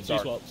so under you need is to do 2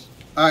 dark. swaps.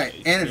 Alright,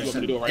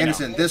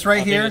 Anderson, this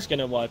right here,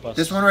 Gonna wipe us.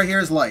 this one right here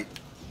is light.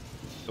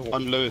 The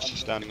one Lewis is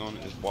standing on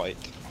is white.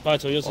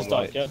 Vital, yours is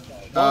dark, yeah?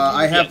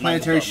 I have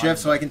planetary shift,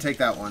 so I can take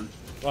that one.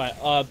 Right,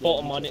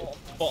 bottom I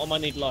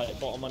need light,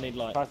 bottom I need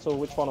light. Title,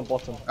 which one on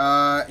bottom?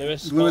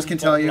 Lewis can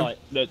tell you. Light.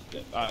 The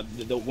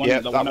one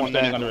I'm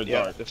standing under is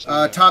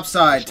dark. Top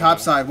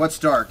side, what's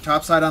dark?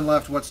 Top side on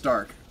left, what's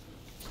dark?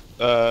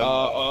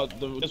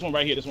 This one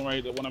right here,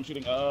 the one I'm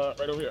shooting, right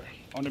over here.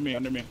 Under me.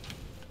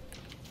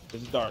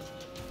 This is dark.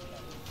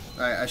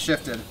 Alright, I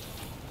shifted.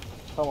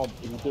 Come on,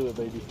 you can do it,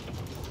 baby.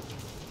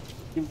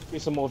 Give me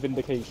some more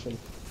vindication.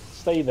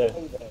 Stay there.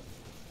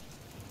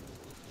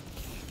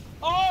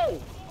 Oh!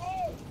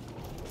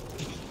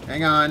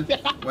 Hang on.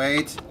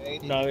 Wait.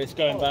 No, it's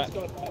going back.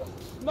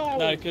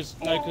 No, because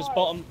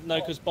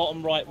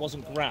bottom right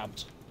wasn't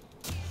grabbed.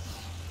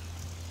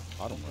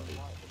 I don't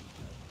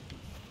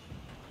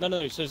know.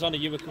 No, so Zana,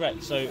 you were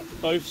correct. So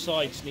both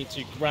sides need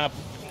to grab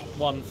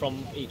one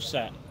from each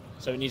set.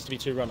 So it needs to be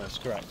 2 runners,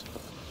 correct?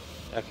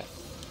 Okay.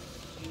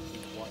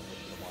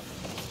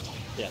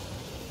 Yeah.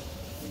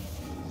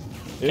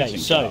 Okay,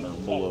 so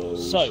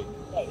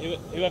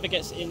whoever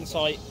gets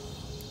insight,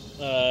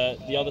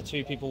 the other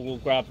 2 people will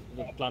grab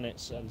the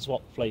planets and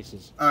swap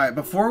places. Alright,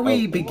 before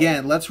we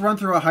begin, let's run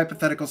through a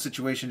hypothetical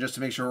situation just to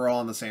make sure we're all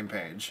on the same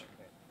page.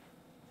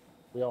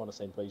 We are on the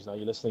same page now,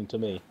 you're listening to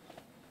me.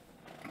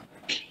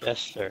 Yes,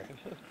 sir.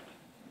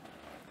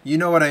 You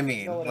know what I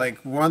mean. Like,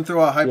 run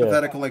through a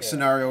hypothetical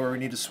scenario where we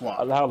need to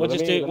swap. We'll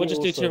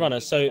just do 2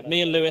 runners. So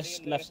me and Lewis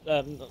left.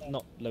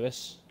 Not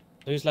Lewis.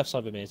 Who's left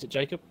side with me? Is it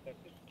Jacob?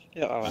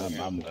 Yeah,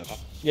 I'm left.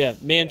 Yeah,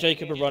 me and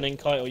Jacob are running.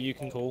 Kyle, you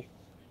can call.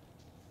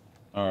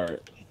 All right.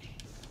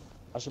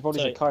 I should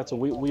probably say, Kaito,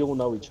 we all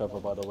know each other,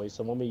 by the way.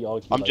 So when we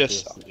argue, I'm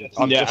just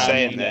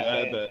saying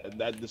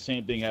that the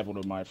same thing happened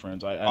with my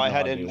friends. I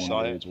had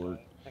insight.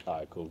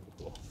 Alright, cool.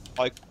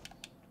 Alright.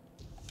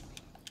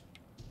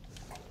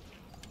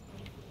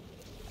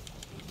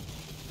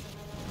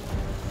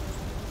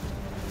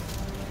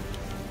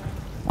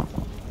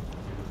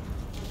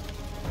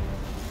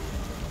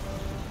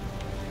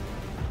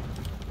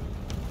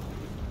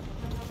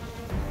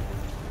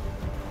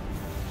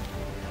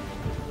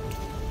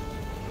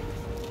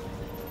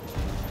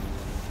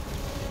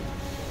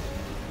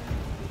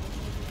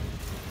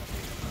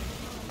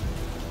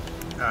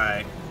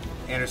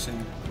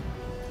 Anderson.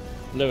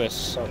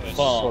 Lewis,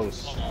 far.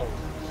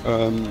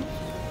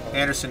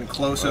 Anderson,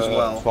 close as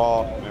well.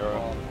 Far,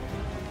 mirror.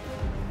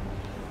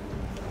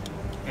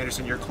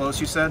 Anderson, you're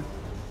close, you said?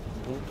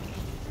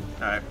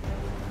 Alright.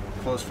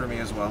 Close for me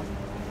as well.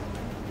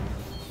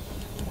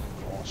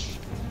 Gosh,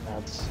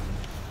 that's...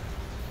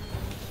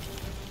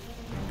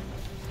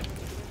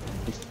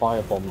 He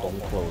firebombed on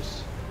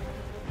close.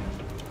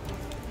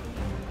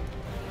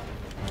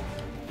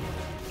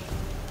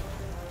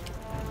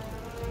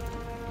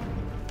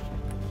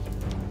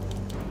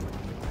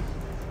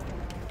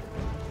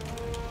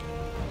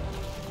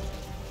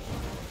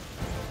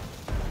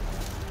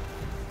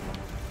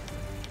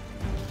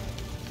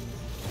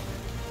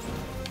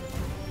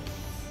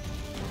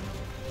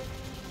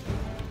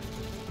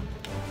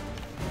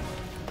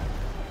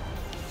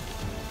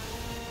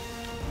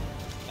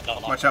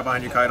 Watch out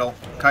behind you, Keitel.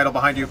 Keitel,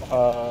 behind you. 2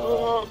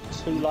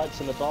 lights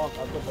in the dark.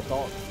 I've got the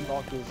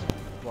dark is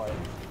right.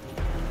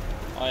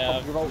 I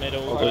have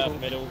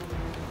middle.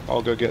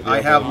 I'll go get the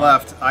I have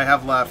left. Right,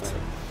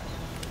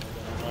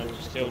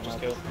 just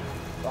kill.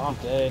 I'm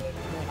dead.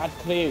 I'd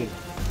cleared.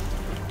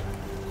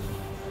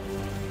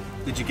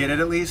 Did you get it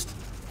at least?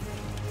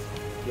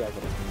 Yeah, I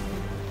got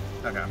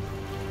it. Okay.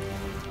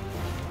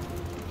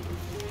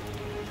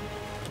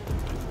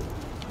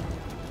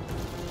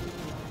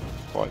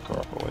 White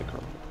car.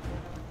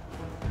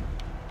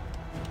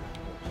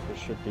 It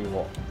should be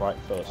what? Right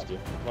first, yeah?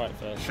 Right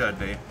first. Should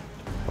be.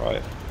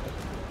 Right.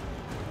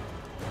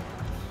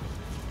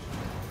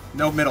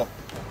 No middle.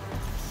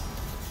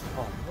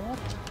 Oh, what?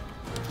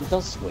 He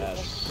does switch.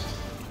 Yes.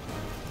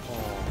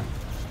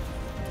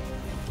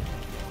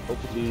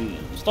 Hopefully.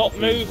 Stop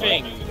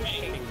moving!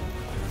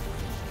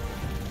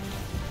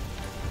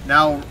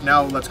 Now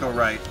let's go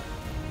right.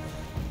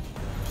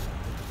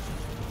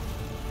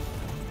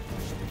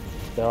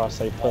 Dare I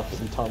say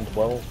perfectly timed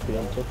well,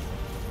 preemptive.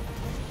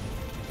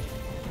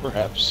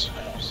 Perhaps.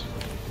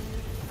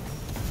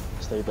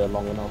 Stay there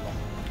long enough.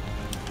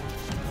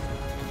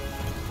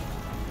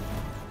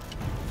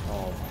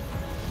 Oh.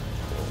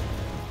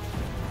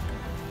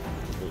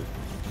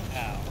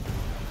 Ow.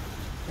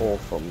 All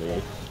from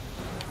me.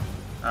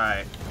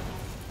 Alright.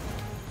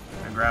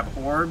 I grab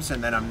orbs,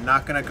 and then I'm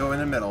not gonna go in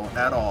the middle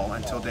at all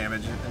until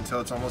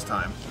it's almost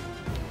time.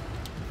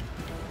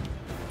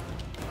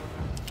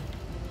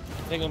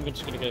 I think I'm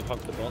just gonna go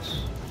fuck the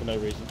boss for no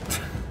reason.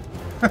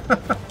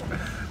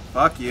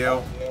 Fuck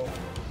you.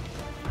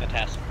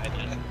 Fantastic.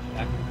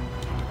 I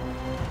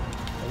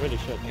really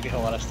should. Maybe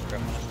he'll let us through.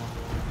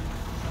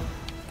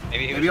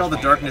 Maybe all the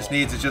darkness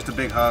needs is just a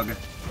big hug.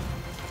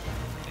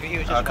 Maybe he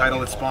was just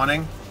Keitel is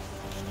spawning.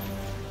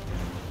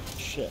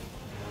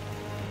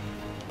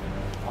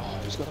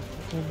 just got a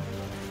fucking...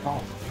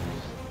 Oh.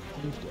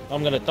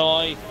 I'm gonna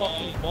die,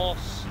 fucking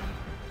boss.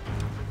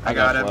 I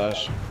got him.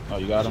 Flash. Oh,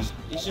 you got him?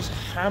 He's just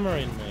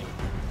hammering me.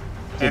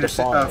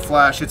 Anderson,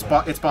 Flash,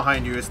 it's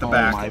behind you. It's the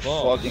back. Oh my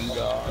fucking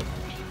god.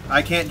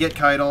 I can't get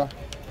Keitel.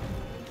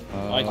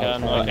 I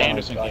can.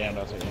 Anderson can.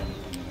 That's it.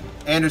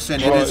 Anderson,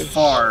 it is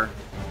far.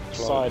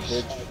 Side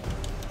bridge.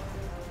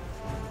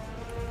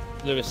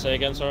 Lewis, say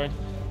again, sorry.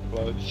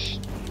 Close.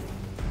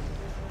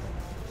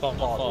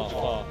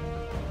 Far.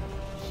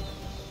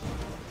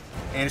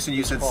 Anderson,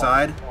 you said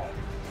side?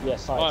 Yeah,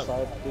 side.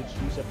 Bridge,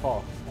 you said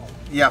far.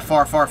 Yeah,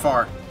 far.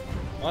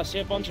 I see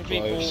a bunch of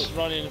people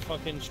running a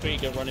fucking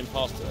streak and running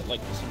past it, like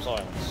some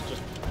sirens.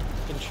 Just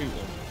fucking shoot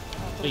them.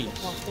 Please.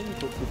 I think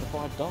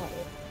before I die.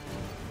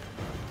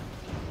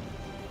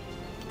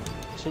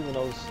 Two of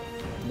those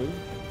move.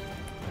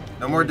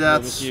 No more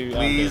deaths,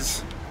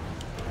 please.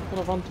 I'm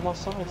gonna run to my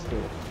side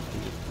still.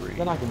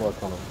 Then I can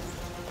work on it.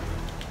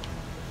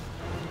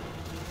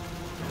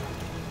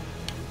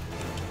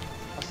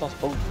 That's us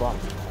both run.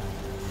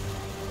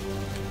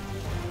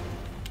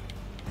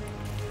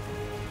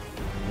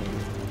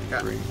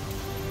 Got Three.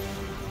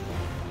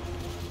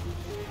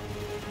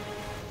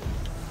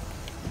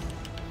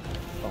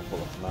 Don't pull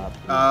off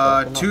the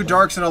map. Two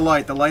darks and a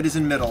light. The light is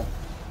in middle.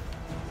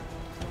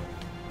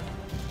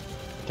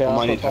 Okay, I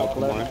might need help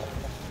on mine.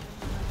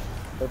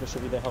 Whoever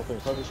should be there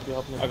helping.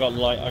 I got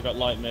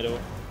light middle.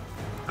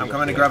 I'm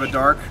coming to grab a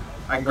dark.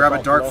 I can grab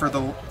a dark for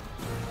the.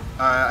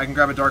 I can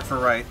grab a dark for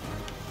right.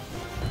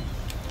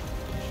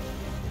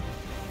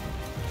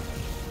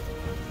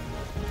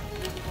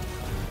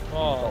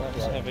 Oh,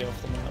 that's heavy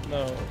off the map.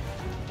 No. Yeah,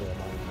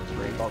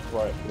 man. Dark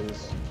right,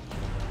 please.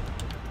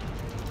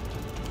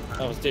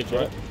 That was Dig,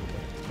 right?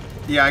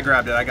 Yeah, I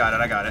grabbed it. I got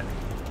it.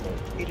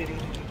 We're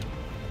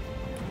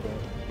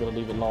gonna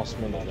leave it last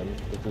minute and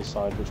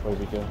decide which way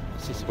we go.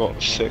 I've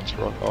got 6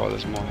 rock. Oh,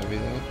 there's more heavy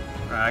there.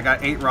 Alright, I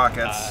got 8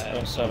 rockets.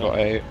 I've got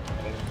 8. Here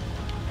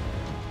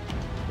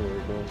we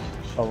go.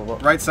 Oh,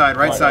 Right side.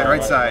 Right.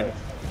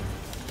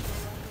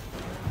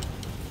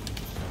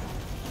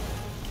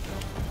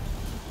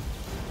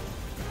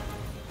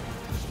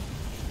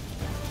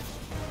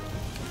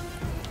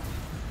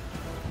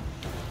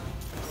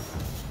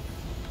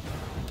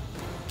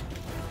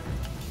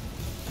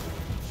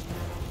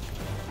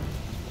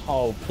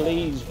 Oh,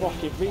 please,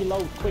 rocket,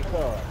 reload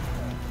quicker.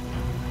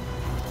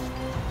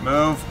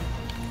 Move.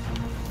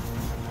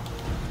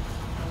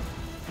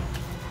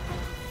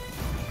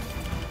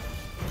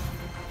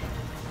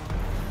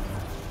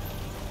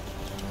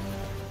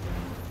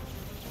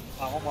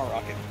 One more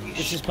rocket.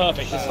 This is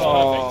perfect. This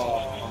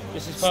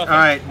is perfect.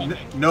 Alright,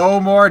 no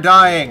more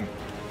dying.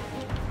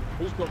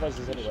 Who's got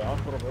reses anyway?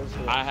 I've got a res.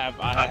 I have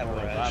a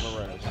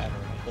res.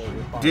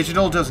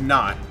 Digital does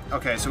not.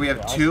 Okay, so we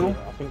have 2. I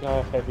think I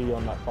have heavy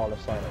on that far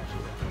left side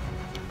actually.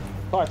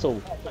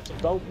 Title,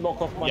 don't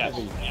knock off my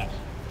heavy. Yes.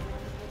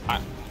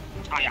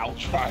 I'll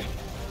try.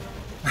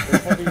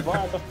 There's heavy right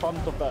at the front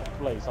of that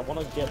place. I want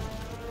to get.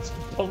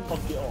 Don't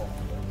knock it off.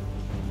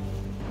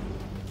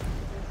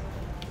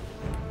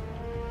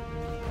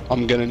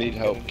 I'm gonna need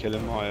help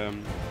killing my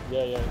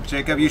Yeah.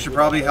 Jacob, you should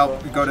probably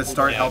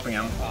start helping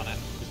him.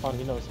 It's fine,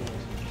 he knows.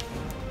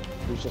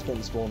 He's just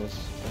getting spawners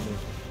and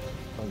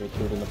trying to get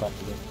killed in the back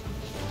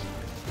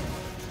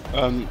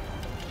again.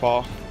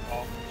 Far.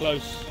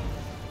 Close.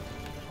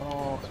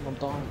 Oh, come on,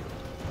 down.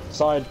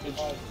 Side.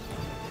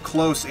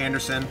 Close,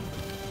 Anderson.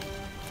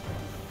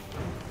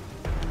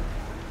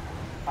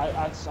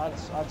 Add some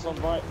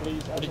right,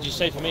 please. What did you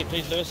say for me,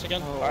 please, Lewis,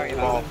 again?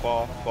 Oh,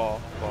 Far.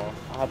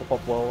 I had to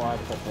pop well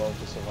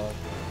to survive.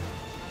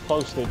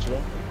 Close stage,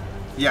 yeah?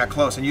 Yeah,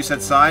 close. And you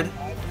said side?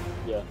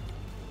 Yeah.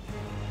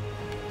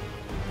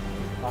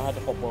 I had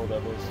to pop well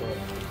there, boys, so...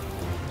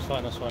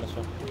 That's fine.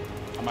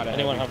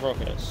 Anyone have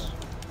rockets?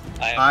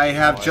 I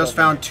have just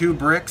found 2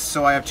 bricks,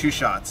 so I have 2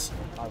 shots.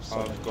 I've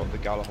got the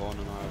Galahorn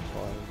and I have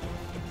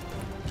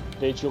 5.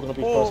 Dage, you're gonna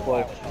be first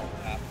well.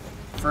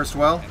 First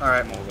well?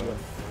 Alright.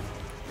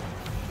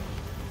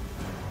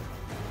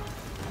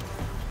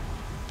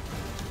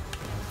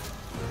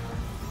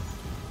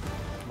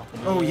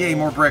 Oh, yay,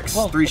 more bricks.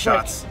 3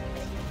 shots.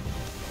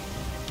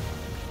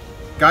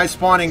 Guys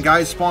spawning.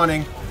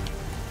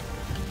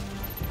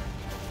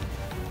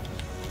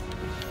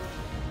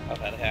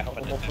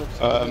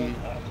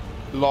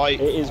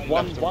 Light. It is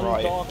one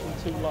right. dark and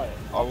 2 light.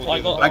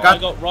 I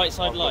got right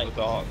side light.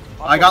 Dark.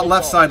 I got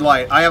left side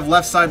light. I have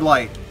left side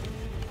light.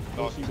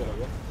 Dark.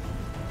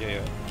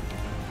 Yeah.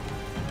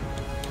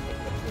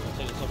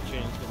 Take this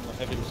opportunity to get more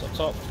heavy this up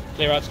top.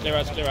 Clear ads.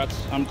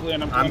 I'm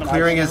clearing. I'm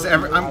clearing as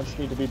every. I just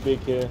need to be big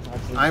here.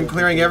 I'm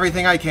clearing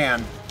everything I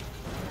can.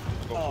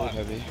 I've got full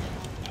heavy.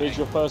 Dage,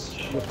 your first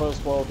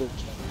well, Dage.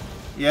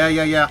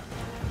 Yeah.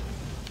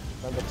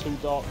 Remember 2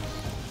 darks.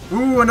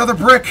 Ooh, another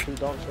brick. 2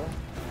 darks, yeah?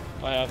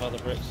 I have other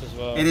bricks as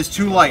well. It is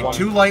 2 light.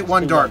 2 light,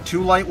 1 dark.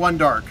 2 light, 1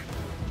 dark.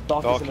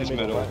 Dark in is the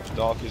middle. right?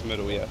 Dark is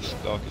middle. Yes.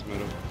 Dark is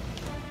middle.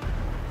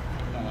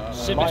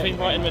 Sit between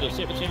right and middle.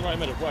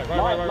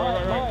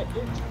 Right.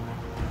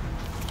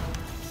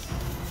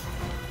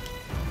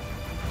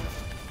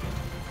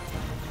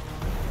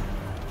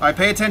 Alright,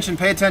 pay attention,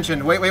 pay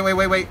attention. Wait.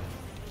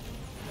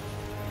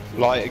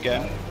 Light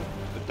again.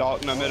 The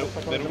dark, no, middle.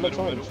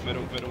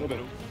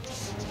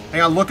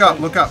 Hang on, look up.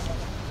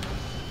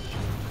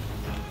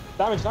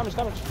 Damage. No,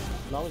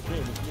 it's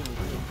green.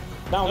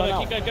 Now.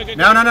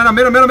 No,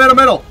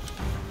 middle.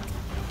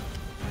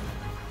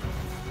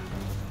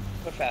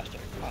 Go faster.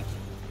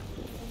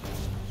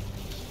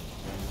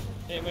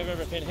 Hit him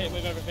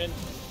with everything.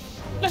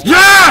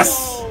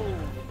 Yes!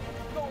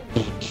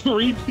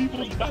 3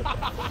 people died.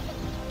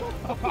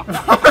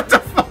 What the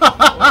fuck?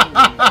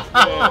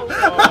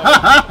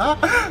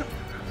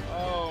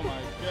 Oh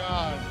my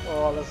god.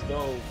 Oh, let's go.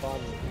 Fun.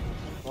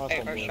 Nice Hey,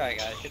 one, first boy. try,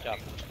 guys. Good job.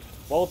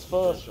 World's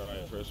first.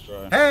 First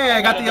try. Hey,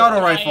 I got the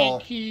auto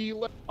rifle.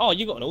 Oh,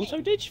 you got an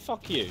auto, did you?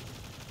 Fuck you.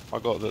 I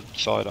got the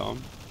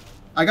sidearm.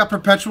 I got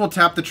perpetual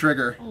tap the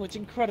trigger. Oh, it's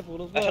incredible as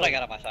well. That's what I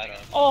got on my side of.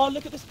 Oh,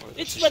 look at this.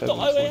 It's It's red dot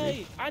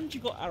 740. OAA, and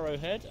you got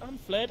arrowhead, and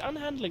flared, and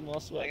handling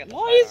master. I got the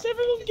Why is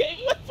everyone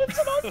getting weapons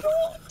and I'm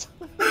not?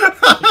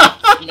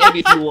 Maybe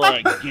if you were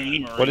a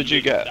gamer. What did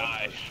you get?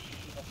 Die.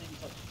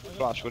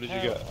 Flash, what did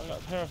you get? I got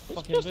a pair of This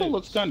fucking pistol boots.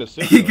 looks kind of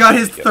sick. He though. got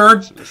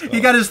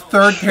his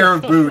third pair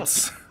of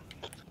boots.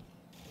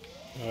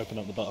 Open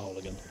up the butthole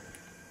again.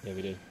 Yeah,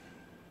 we do.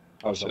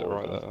 I'll sit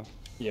right there.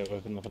 Yeah, we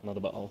open up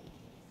another butthole.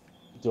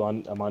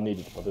 Am I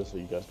needed for this, or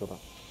you guys got that?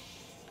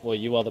 Well,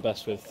 you are the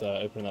best with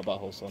opening that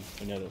butthole, son.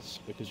 We know this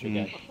because you're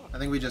gay. I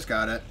think we just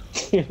got it.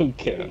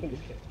 Okay.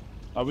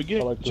 Are we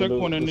getting I like the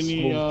checkpoint in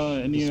any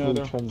smooth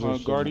other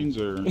transition. guardians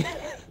or?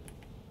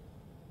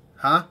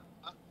 Huh?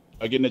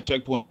 Are getting a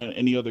checkpoint in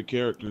any other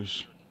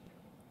characters?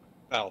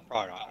 Oh,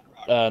 probably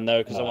not.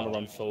 No, because I want to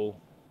run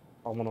full.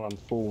 I want to run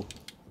full.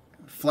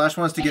 Flash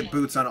wants to get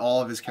boots on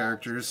all of his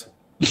characters.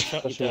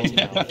 Especially Do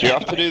you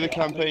have to do the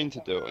campaign to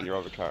do it on your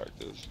other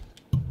characters?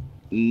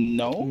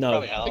 No. No.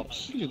 Probably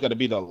helps. You just gotta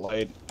be the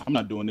light. I'm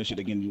not doing this shit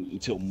again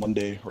until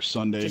Monday or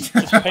Sunday. Just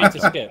pay to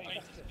skip.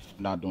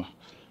 Not doing.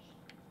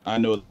 I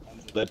know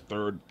that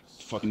third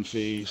fucking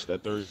phase,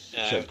 that third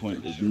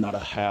checkpoint is not a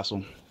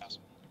hassle.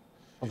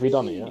 Have we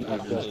done it yet?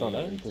 Have you guys done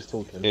it? Just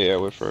talking. Yeah,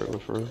 we're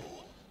through.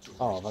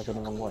 Oh, have I gone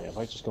the wrong way? Have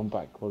I just gone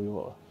back where we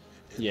were?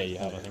 Yeah, you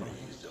have, I think.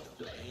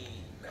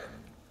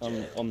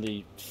 On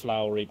the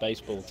flowery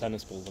baseball,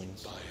 tennis ball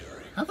things.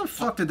 How the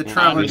fuck did the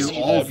Traveler do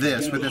all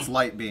this with its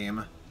light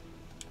beam?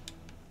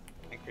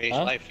 Increase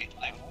Huh? life.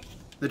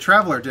 The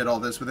Traveler did all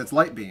this with its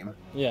light beam.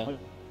 Yeah,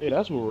 Hey,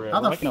 that's where we're at.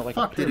 How the Like, like a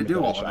fuck did it do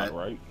pyramid all of shot, it?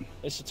 Right?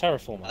 it's a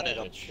terraformer I did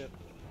package.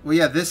 Well,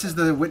 yeah, this is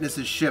the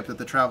Witness's ship that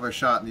the Traveler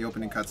shot in the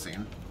opening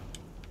cutscene.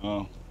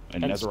 Oh,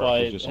 and Hence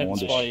Nezarec was just on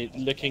hence this. by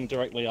looking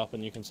directly up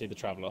and you can see the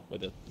Traveller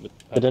with it.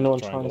 Did anyone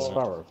try triangle the on it.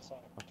 Sparrow?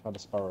 I tried the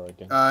Sparrow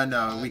again.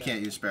 No, we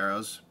can't use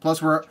sparrows.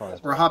 Plus, we're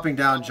hopping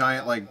down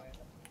giant like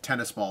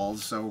tennis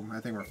balls, so I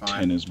think we're fine.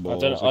 Tennis I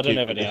balls. don't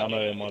have any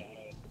ammo in my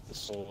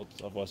sword,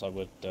 otherwise I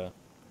would.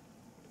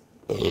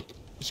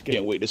 Just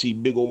can't wait to see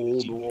big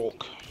old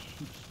rock.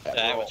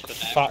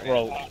 Fat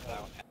roll.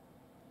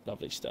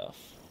 Lovely stuff.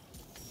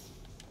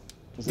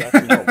 Is it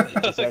actually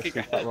rock? Is it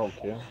actually Fat Rock,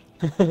 yeah?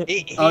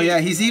 Oh yeah,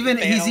 he's even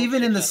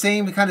in the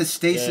same kind of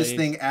stasis Yeah,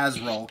 thing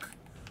as Rolk.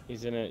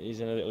 He's in a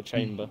little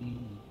chamber.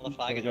 The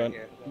flag is right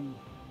here. You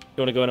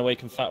want to go and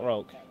awaken Fat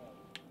Rock?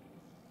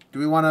 Do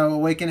we want to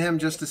awaken him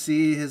just to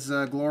see his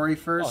glory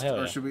first, hell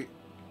or yeah. should we?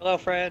 Hello,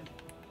 friend.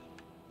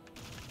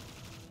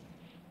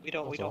 We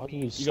don't. How do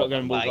You gotta go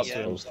and walk up to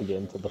him to get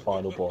into the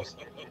final boss.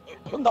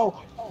 Oh,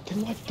 no!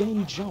 Can my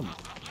game jump?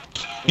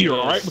 You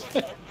alright?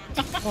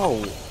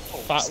 Oh,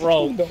 Fat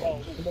Roll.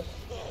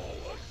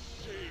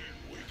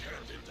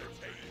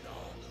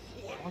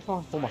 I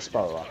can't pull my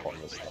Sparrow up on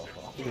this stuff.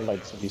 I think like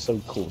it'd be so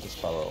cool to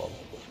Sparrow on.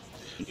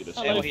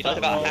 Well, he does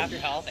about half your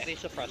health, and he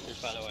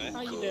suppressors, by the way.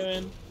 How you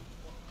doing?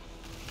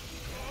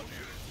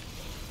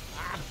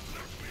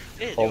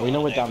 Oh, we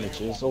know where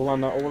damage is. All I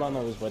know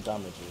is where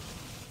damage is.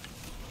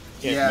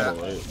 Yeah.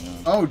 Middle, right? Yeah.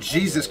 Oh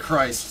Jesus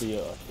Christ!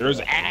 The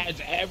There's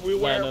ads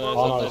everywhere. No,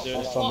 Oh, no, it's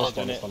it's not on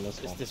doing this it. one,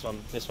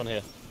 It's this one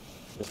here.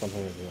 This one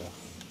here,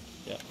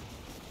 yeah.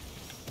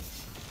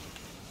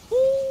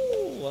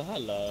 Ooh, well,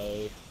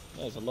 hello.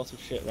 There's a lot of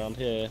shit around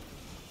here.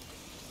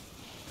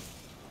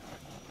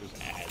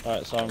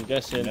 Alright, so I'm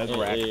guessing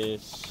Nezarec. it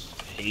is...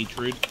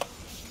 Hatred.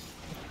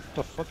 What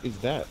the fuck is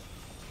that?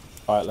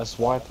 Alright, let's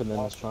wipe and then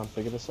let's try and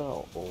figure this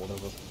out, or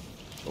whatever.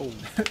 Oh.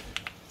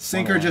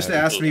 Sinker just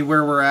asked me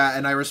where we're at,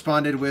 and I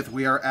responded with,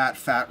 "We are at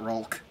Fat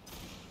Rolk."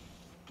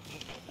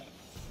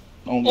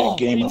 Only Oh, a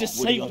gamer he just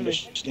would saved me.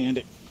 understand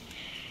it.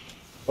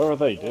 Where are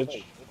they,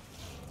 Didge?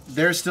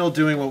 They're still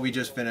doing what we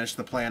just finished,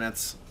 the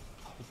planets.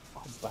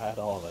 How bad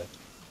are they?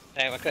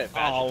 Damn, I couldn't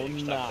Oh imagine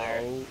doing stuff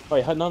there. no.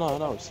 Wait,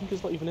 no.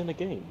 Sinker's not even in the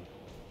game.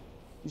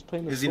 He's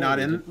playing the Is he not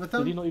story. in with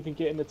them? Did he not even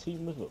get in the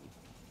team with them?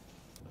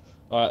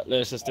 Alright,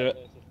 let's just do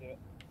it.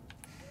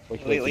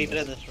 Wait, We leave it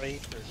in this raid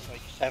for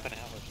like 7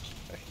 hours.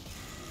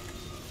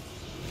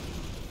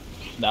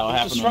 That Who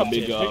happened on the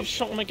big disrupted? Who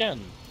shot him again?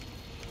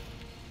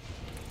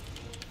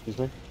 Excuse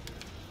me?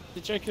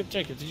 Jacob,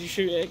 did you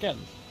shoot it again?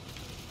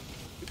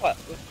 What?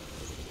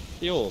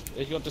 The orb,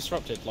 it got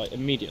disrupted, like,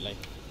 immediately.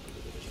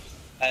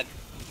 And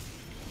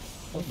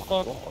Oh my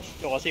gosh.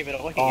 I wasn't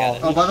even looking at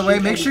it. Oh, by the way,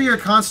 make sure you're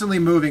constantly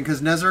moving,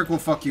 because Nezarec will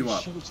fuck you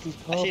up.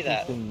 I see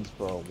that. Things,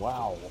 bro.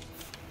 Wow.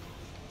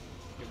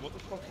 What the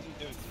fuck is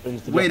he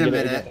doing? Wait a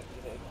minute.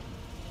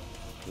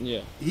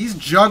 Yeah. He's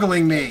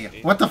juggling me.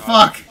 What the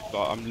fuck?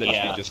 I'm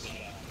literally just...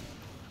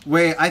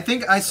 Wait, I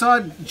think I saw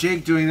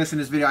Jake doing this in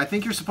his video. I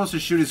think you're supposed to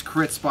shoot his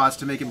crit spots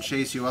to make him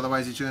chase you.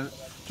 Otherwise, he's gonna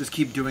just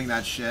keep doing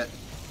that shit.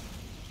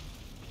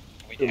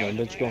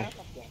 Let's go.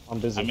 I'm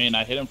busy. I mean,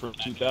 I hit him for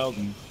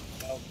 2,000.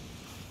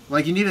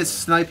 Like, you need to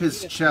snipe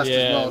his chest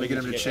as well to get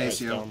him to chase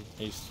you.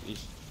 He's...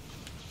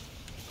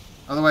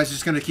 Otherwise, he's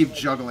just gonna keep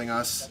juggling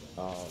us.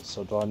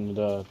 So do I need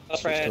to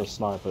switch to a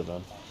sniper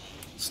then?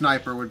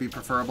 Sniper would be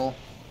preferable.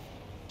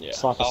 Yeah.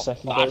 Sniper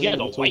secondary? Yeah,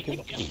 we're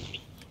talking?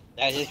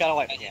 Yeah, he's got a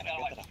white.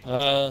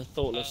 Yeah.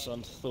 Thoughtless,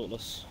 son.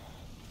 Thoughtless.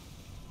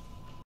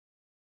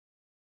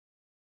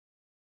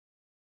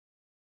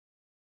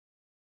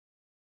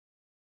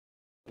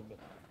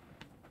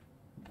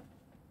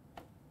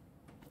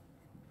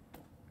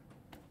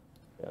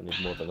 Yeah, I need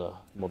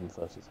more than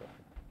 30 seconds.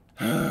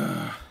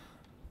 I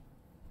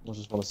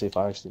just want to see if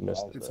I actually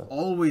missed it. It's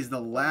always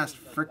the last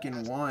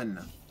frickin'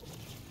 one.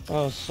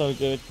 Oh, so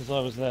good, because I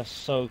was there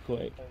so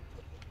quick.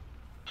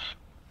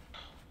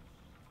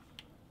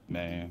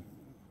 Man.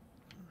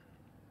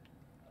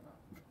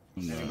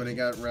 Anybody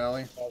got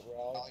rally?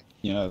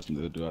 Yeah, that's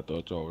nothing to do. I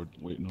thought y'all were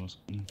waiting on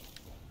something.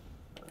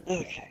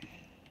 Okay.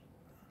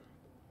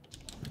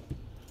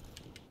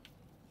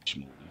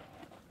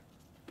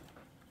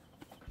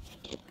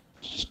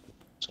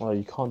 Oh,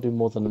 you can't do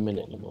more than a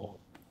minute anymore.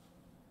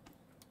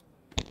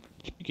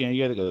 You can.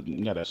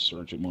 You gotta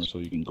search it more so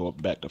you can go up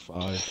back to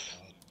 5.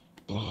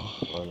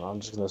 Well, I'm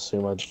just gonna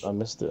assume I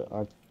missed it.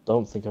 I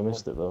don't think I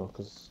missed it though,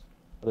 because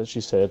I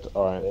literally said,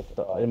 alright,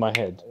 in my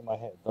head,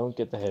 don't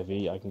get the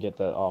heavy, I can get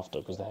that after,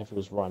 because the heavy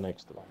was right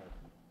next to me.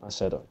 I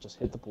said, just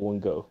hit the ball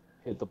and go.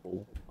 Hit the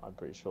ball, I'm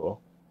pretty sure.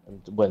 And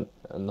went,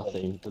 and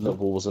nothing, the little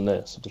ball wasn't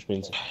there, so it just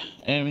means...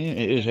 I mean,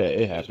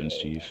 it happens,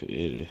 Chief.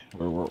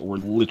 We're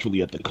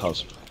literally at the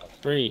cusp.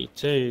 3,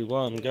 2,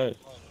 1, go.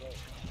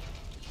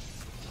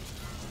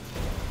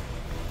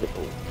 Hit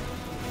ball.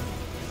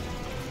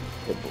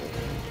 Hit ball.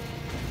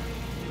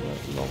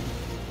 Long.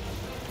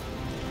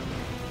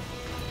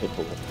 Hit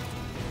ball.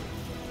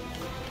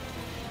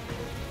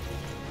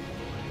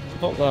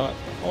 Pop that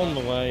on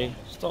the way.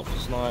 Stop for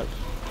snipe.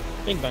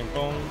 Bing bang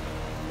bong.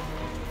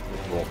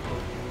 Hit ball.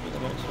 Get the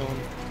next one.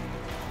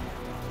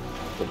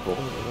 Hit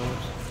ball.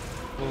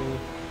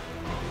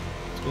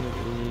 It's gonna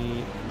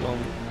be long.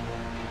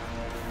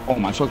 Oh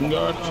my fucking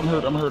god! I'm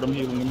hurt. I'm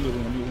healing.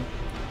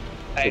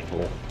 Hey. Hit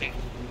ball.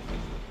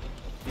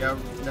 Yeah,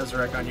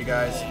 Nezarec on you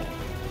guys.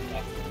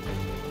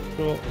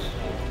 Short.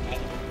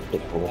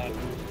 Hit ball.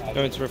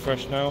 Going to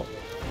refresh now.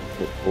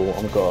 Hit ball.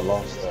 I'm got a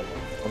last.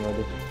 I'm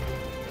ready.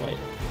 Wait.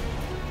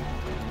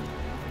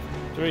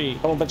 3,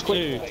 Come on, Bench, 2,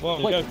 quick.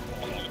 1, Quick. go.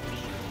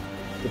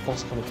 The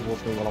boss coming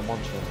towards me while I'm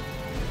one shot.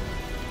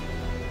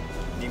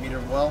 Need me to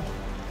well?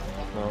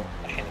 No.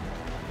 Hit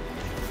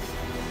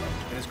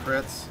his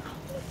crits.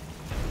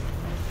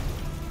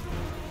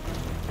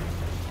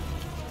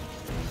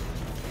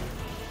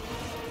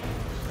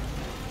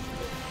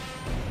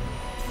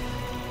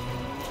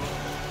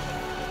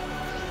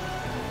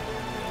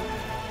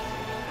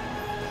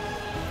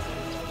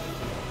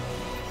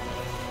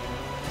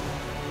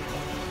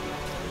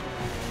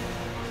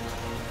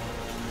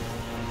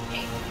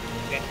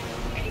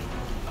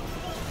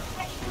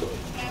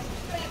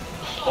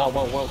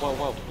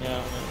 Whoa.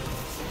 Yeah.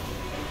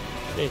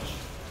 Bitch.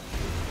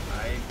 I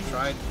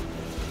tried.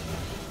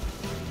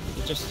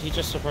 He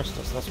just suppressed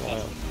us, that's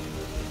why.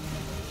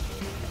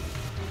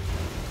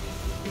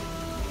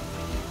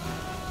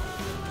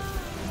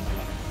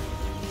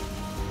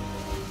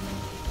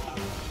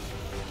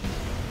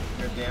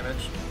 Good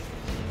damage.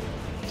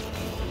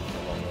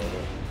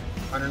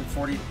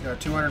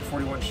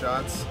 241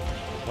 shots.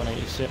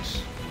 186.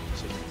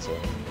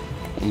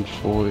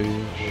 140.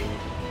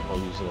 I'll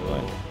use it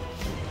away.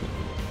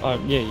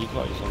 Yeah, you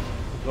got yourself.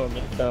 Got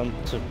him down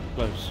to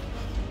close.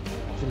 I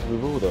think we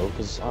will though,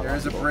 because There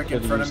is a brick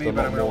in front of me,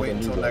 but I'm going to wait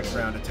until next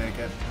round to take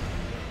it.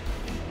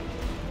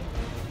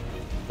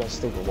 You guys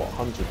still got what,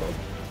 100 though?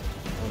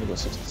 I only got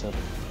 67.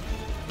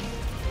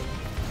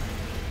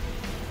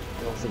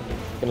 I don't think we're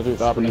going to do it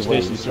Stopping the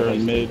pretty station, well. sir,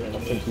 in mid. I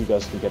think you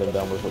guys can get him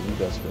down with what you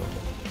guys feel.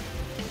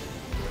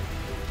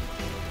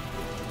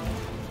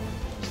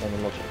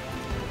 Same logic.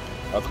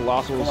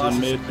 Colossal's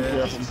in mid. Be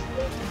careful.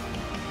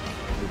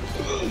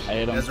 I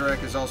hit him.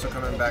 Nezarec is also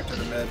coming back to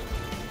the mid.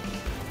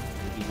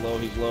 He's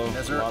low.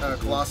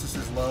 Colossus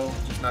is low,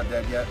 just not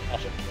dead yet.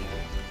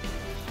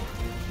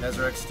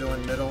 Nezarec's still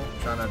in middle,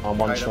 trying to I'm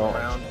one kite him shot.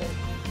 around.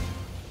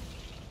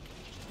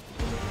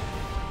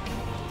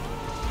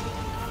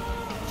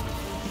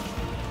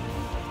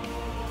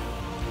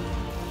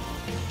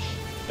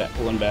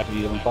 Pulling back,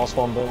 healing. Last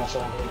one, boom.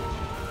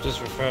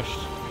 Just refreshed.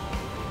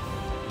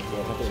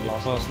 Yeah, look at the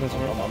last Last one.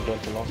 Nezarec. I'm going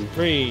to last.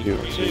 3,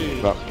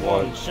 2, Back 1,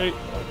 wide. shoot.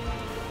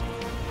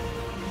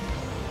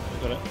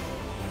 Got it.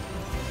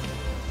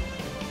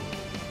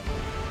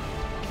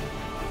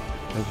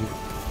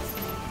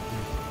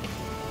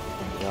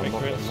 Yeah, I'm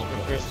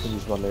not just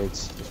use my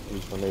nades. Just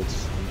use my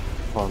nades.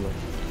 Farmer.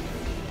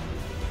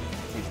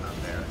 He's not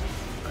there.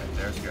 Alright,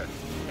 there's good.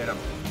 Hit him.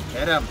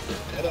 Hit him!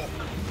 Hit him.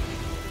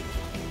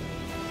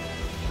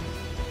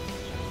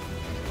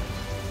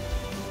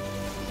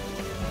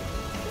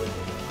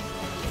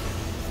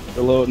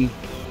 Reloading.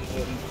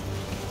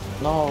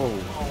 No!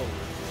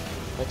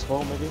 Next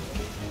ball, maybe?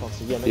 Oh,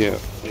 so yeah, next Yeah.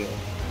 ball.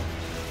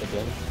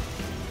 Again.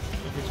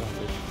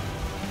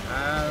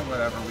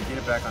 Whatever. We get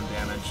it back on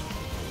damage.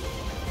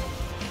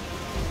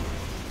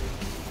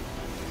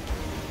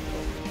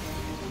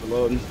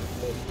 Reloading.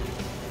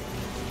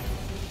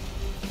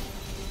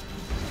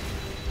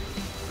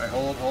 Alright,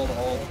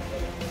 hold.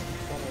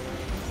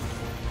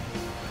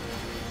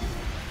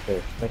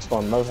 Okay, next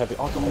one, no heavy.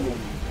 Oh, come on.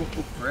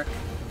 Brick.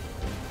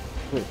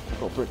 Brick, I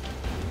got brick.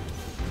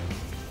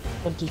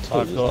 22.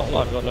 I've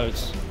got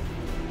loads.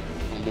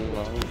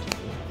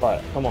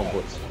 Right, come on,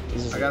 boys.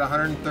 This is I got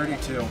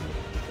 132.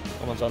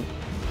 Come on, son.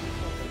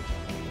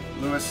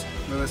 Lewis,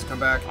 come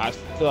back. I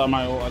still have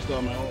my ult.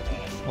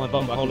 My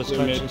bumper hole is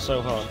clenching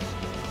so hard.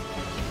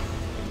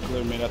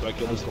 Clear mid after I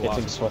kill this getting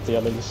Colossus. sweaty. I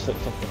need to sit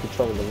off the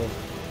controller then.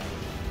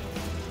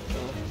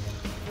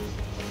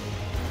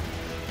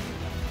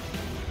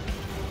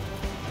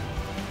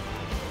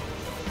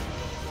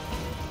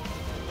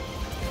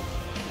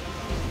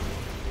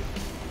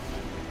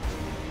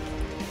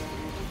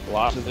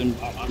 Colossus in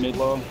mid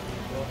low.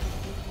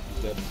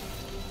 Dead.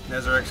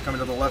 Nezarec's coming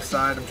to the left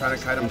side. I'm trying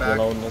to kite him back.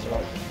 Alone as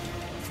well.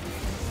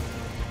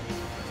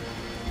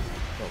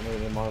 Not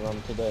moving in my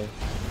run today.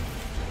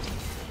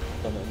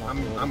 Done it enough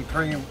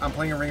already. I'm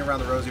playing a ring around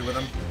the rosy with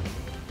him.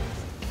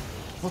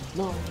 What?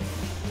 No.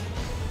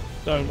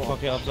 Don't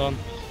fuck it up, Don.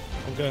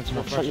 I'm going to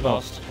No, refresh shut your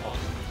mouth. fast.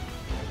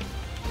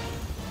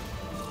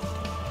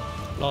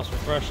 Last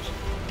refreshed.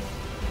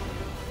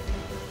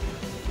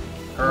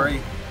 Hurry.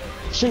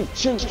 Shoot!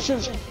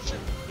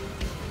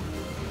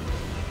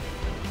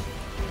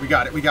 We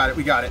got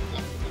it.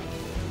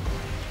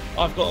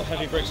 I've got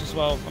heavy bricks as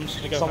well. I'm just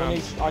gonna go Someone ham.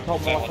 needs. I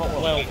can't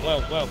roll.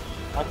 Well.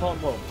 I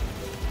can't roll.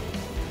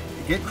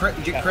 Get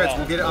crits.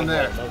 We'll get it on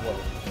there. No roll.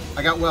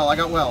 I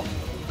got well.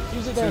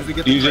 Use it As soon then. as we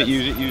get the Use it, crits.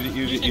 use it, use it,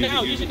 use it, Use it use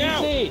now, it, use use it it. now.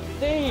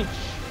 Stage!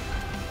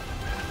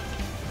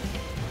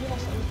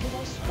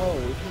 Well,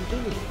 we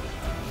can do it.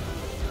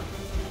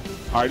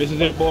 Alright, this is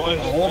it, boys.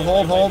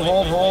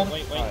 Hold.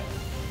 Wait. Alright.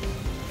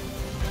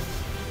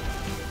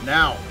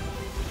 Now.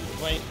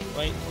 Wait.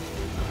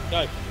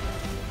 Go.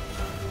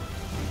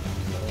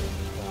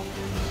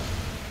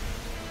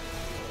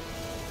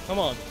 Come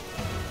on.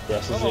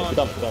 Yes, this is Come it.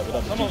 on. We're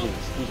done. Come on.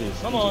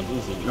 GG's. Come on.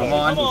 Easy.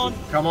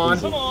 Come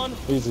on.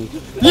 Easy.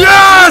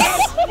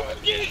 Yes!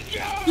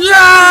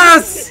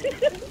 Yes!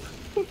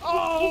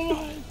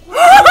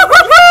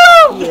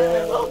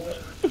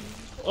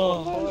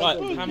 Oh,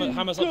 right.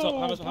 Hammer's up top.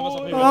 Hammer's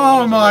up here.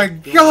 Oh my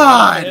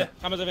god!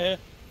 Hammer's over here.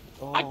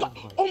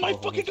 Oh my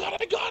fucking god,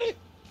 I got it!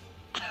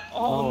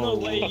 Oh, no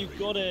way, you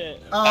got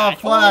it. Oh,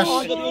 Flash. Oh,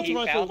 I got the ultra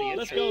rifle.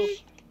 Let's go.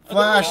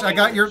 Flash, I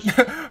got your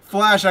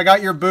Flash, I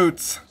got your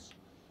boots.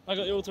 I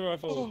got the ultra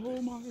rifle.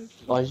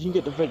 Oh, you can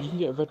get a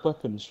red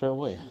weapon straight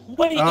away.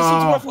 Wait, this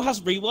ultra rifle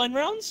has rewind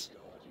rounds?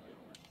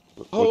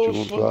 Oh, you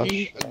want, Flash?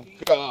 fucking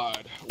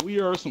god. We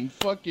are some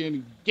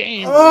fucking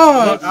gamers.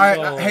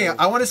 Oh, hey,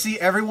 I want to see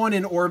everyone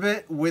in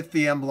orbit with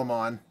the emblem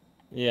on.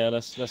 Yeah,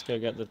 let's go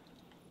get the.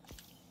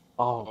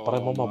 Oh, but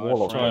I'm on my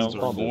warlock. Friends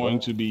are going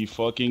to be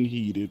fucking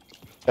heated.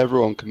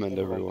 Everyone commend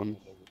everyone.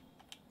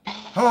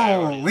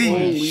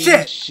 Holy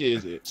shit!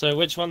 Shizzit. So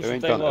which one's They the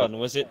ain't day done one?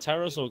 Was it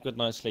Terrace or Good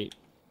Night Sleep?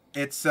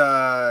 It's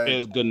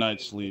Good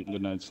night sleep.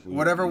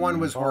 whatever one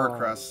was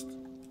Horrorcrust.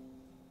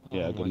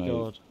 Yeah, Oh good my night.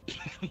 god.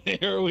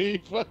 There we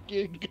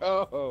fucking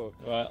go.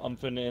 Right, I'm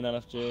putting it in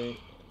LFG.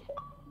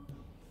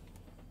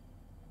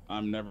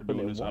 I'm never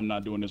doing this. I'm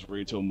not doing this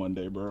raid till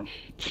Monday, bro.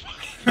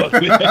 Fuck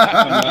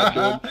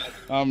that.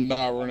 I'm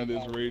not running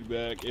this raid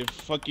back. If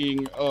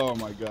fucking, oh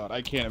my god,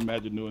 I can't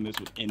imagine doing this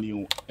with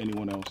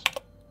anyone else.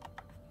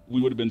 We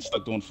would have been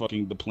stuck on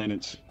fucking the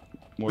planets,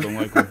 more than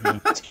likely.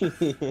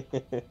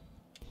 Yeah.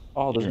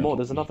 Oh, there's more.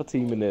 There's another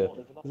team in there.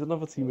 There's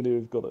another team in here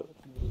who's got it.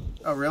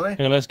 Oh, really?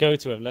 Okay, let's go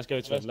to him. Let's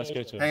go to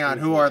him. Hang on,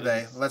 who are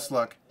they? Let's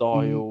look.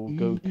 Dial,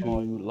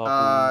 Goku,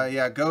 Lovell.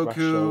 Yeah,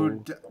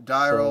 Goku,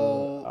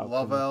 Dyrel,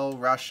 Lovell,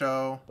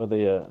 Rasho. Where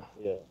they at?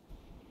 Yeah.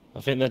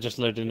 I think they're just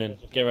loading in.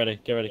 Get ready,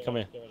 come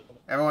here.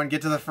 Everyone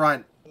get to the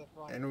front.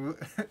 And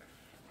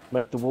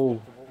Make the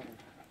wall.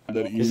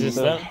 Is this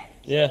them?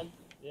 Yeah.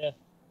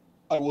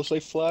 I will say,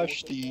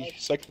 Flash, the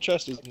second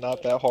chest is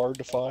not that hard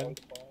to find.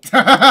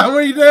 what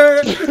are you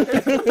doing?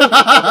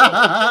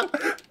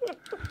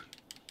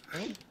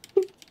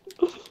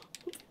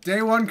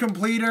 Day one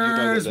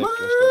completers! Woo!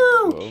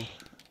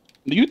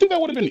 Do you think that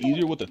would have been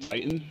easier with the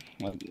Titan?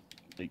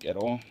 Like at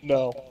all?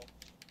 No.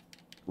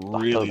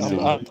 Really?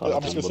 I'm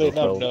just gonna say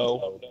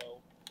no.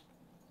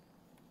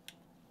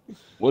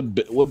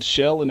 What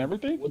shell and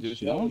everything?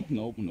 Just no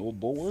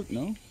bulwark,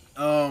 no.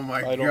 Oh my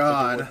I don't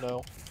god. think it would,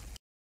 no.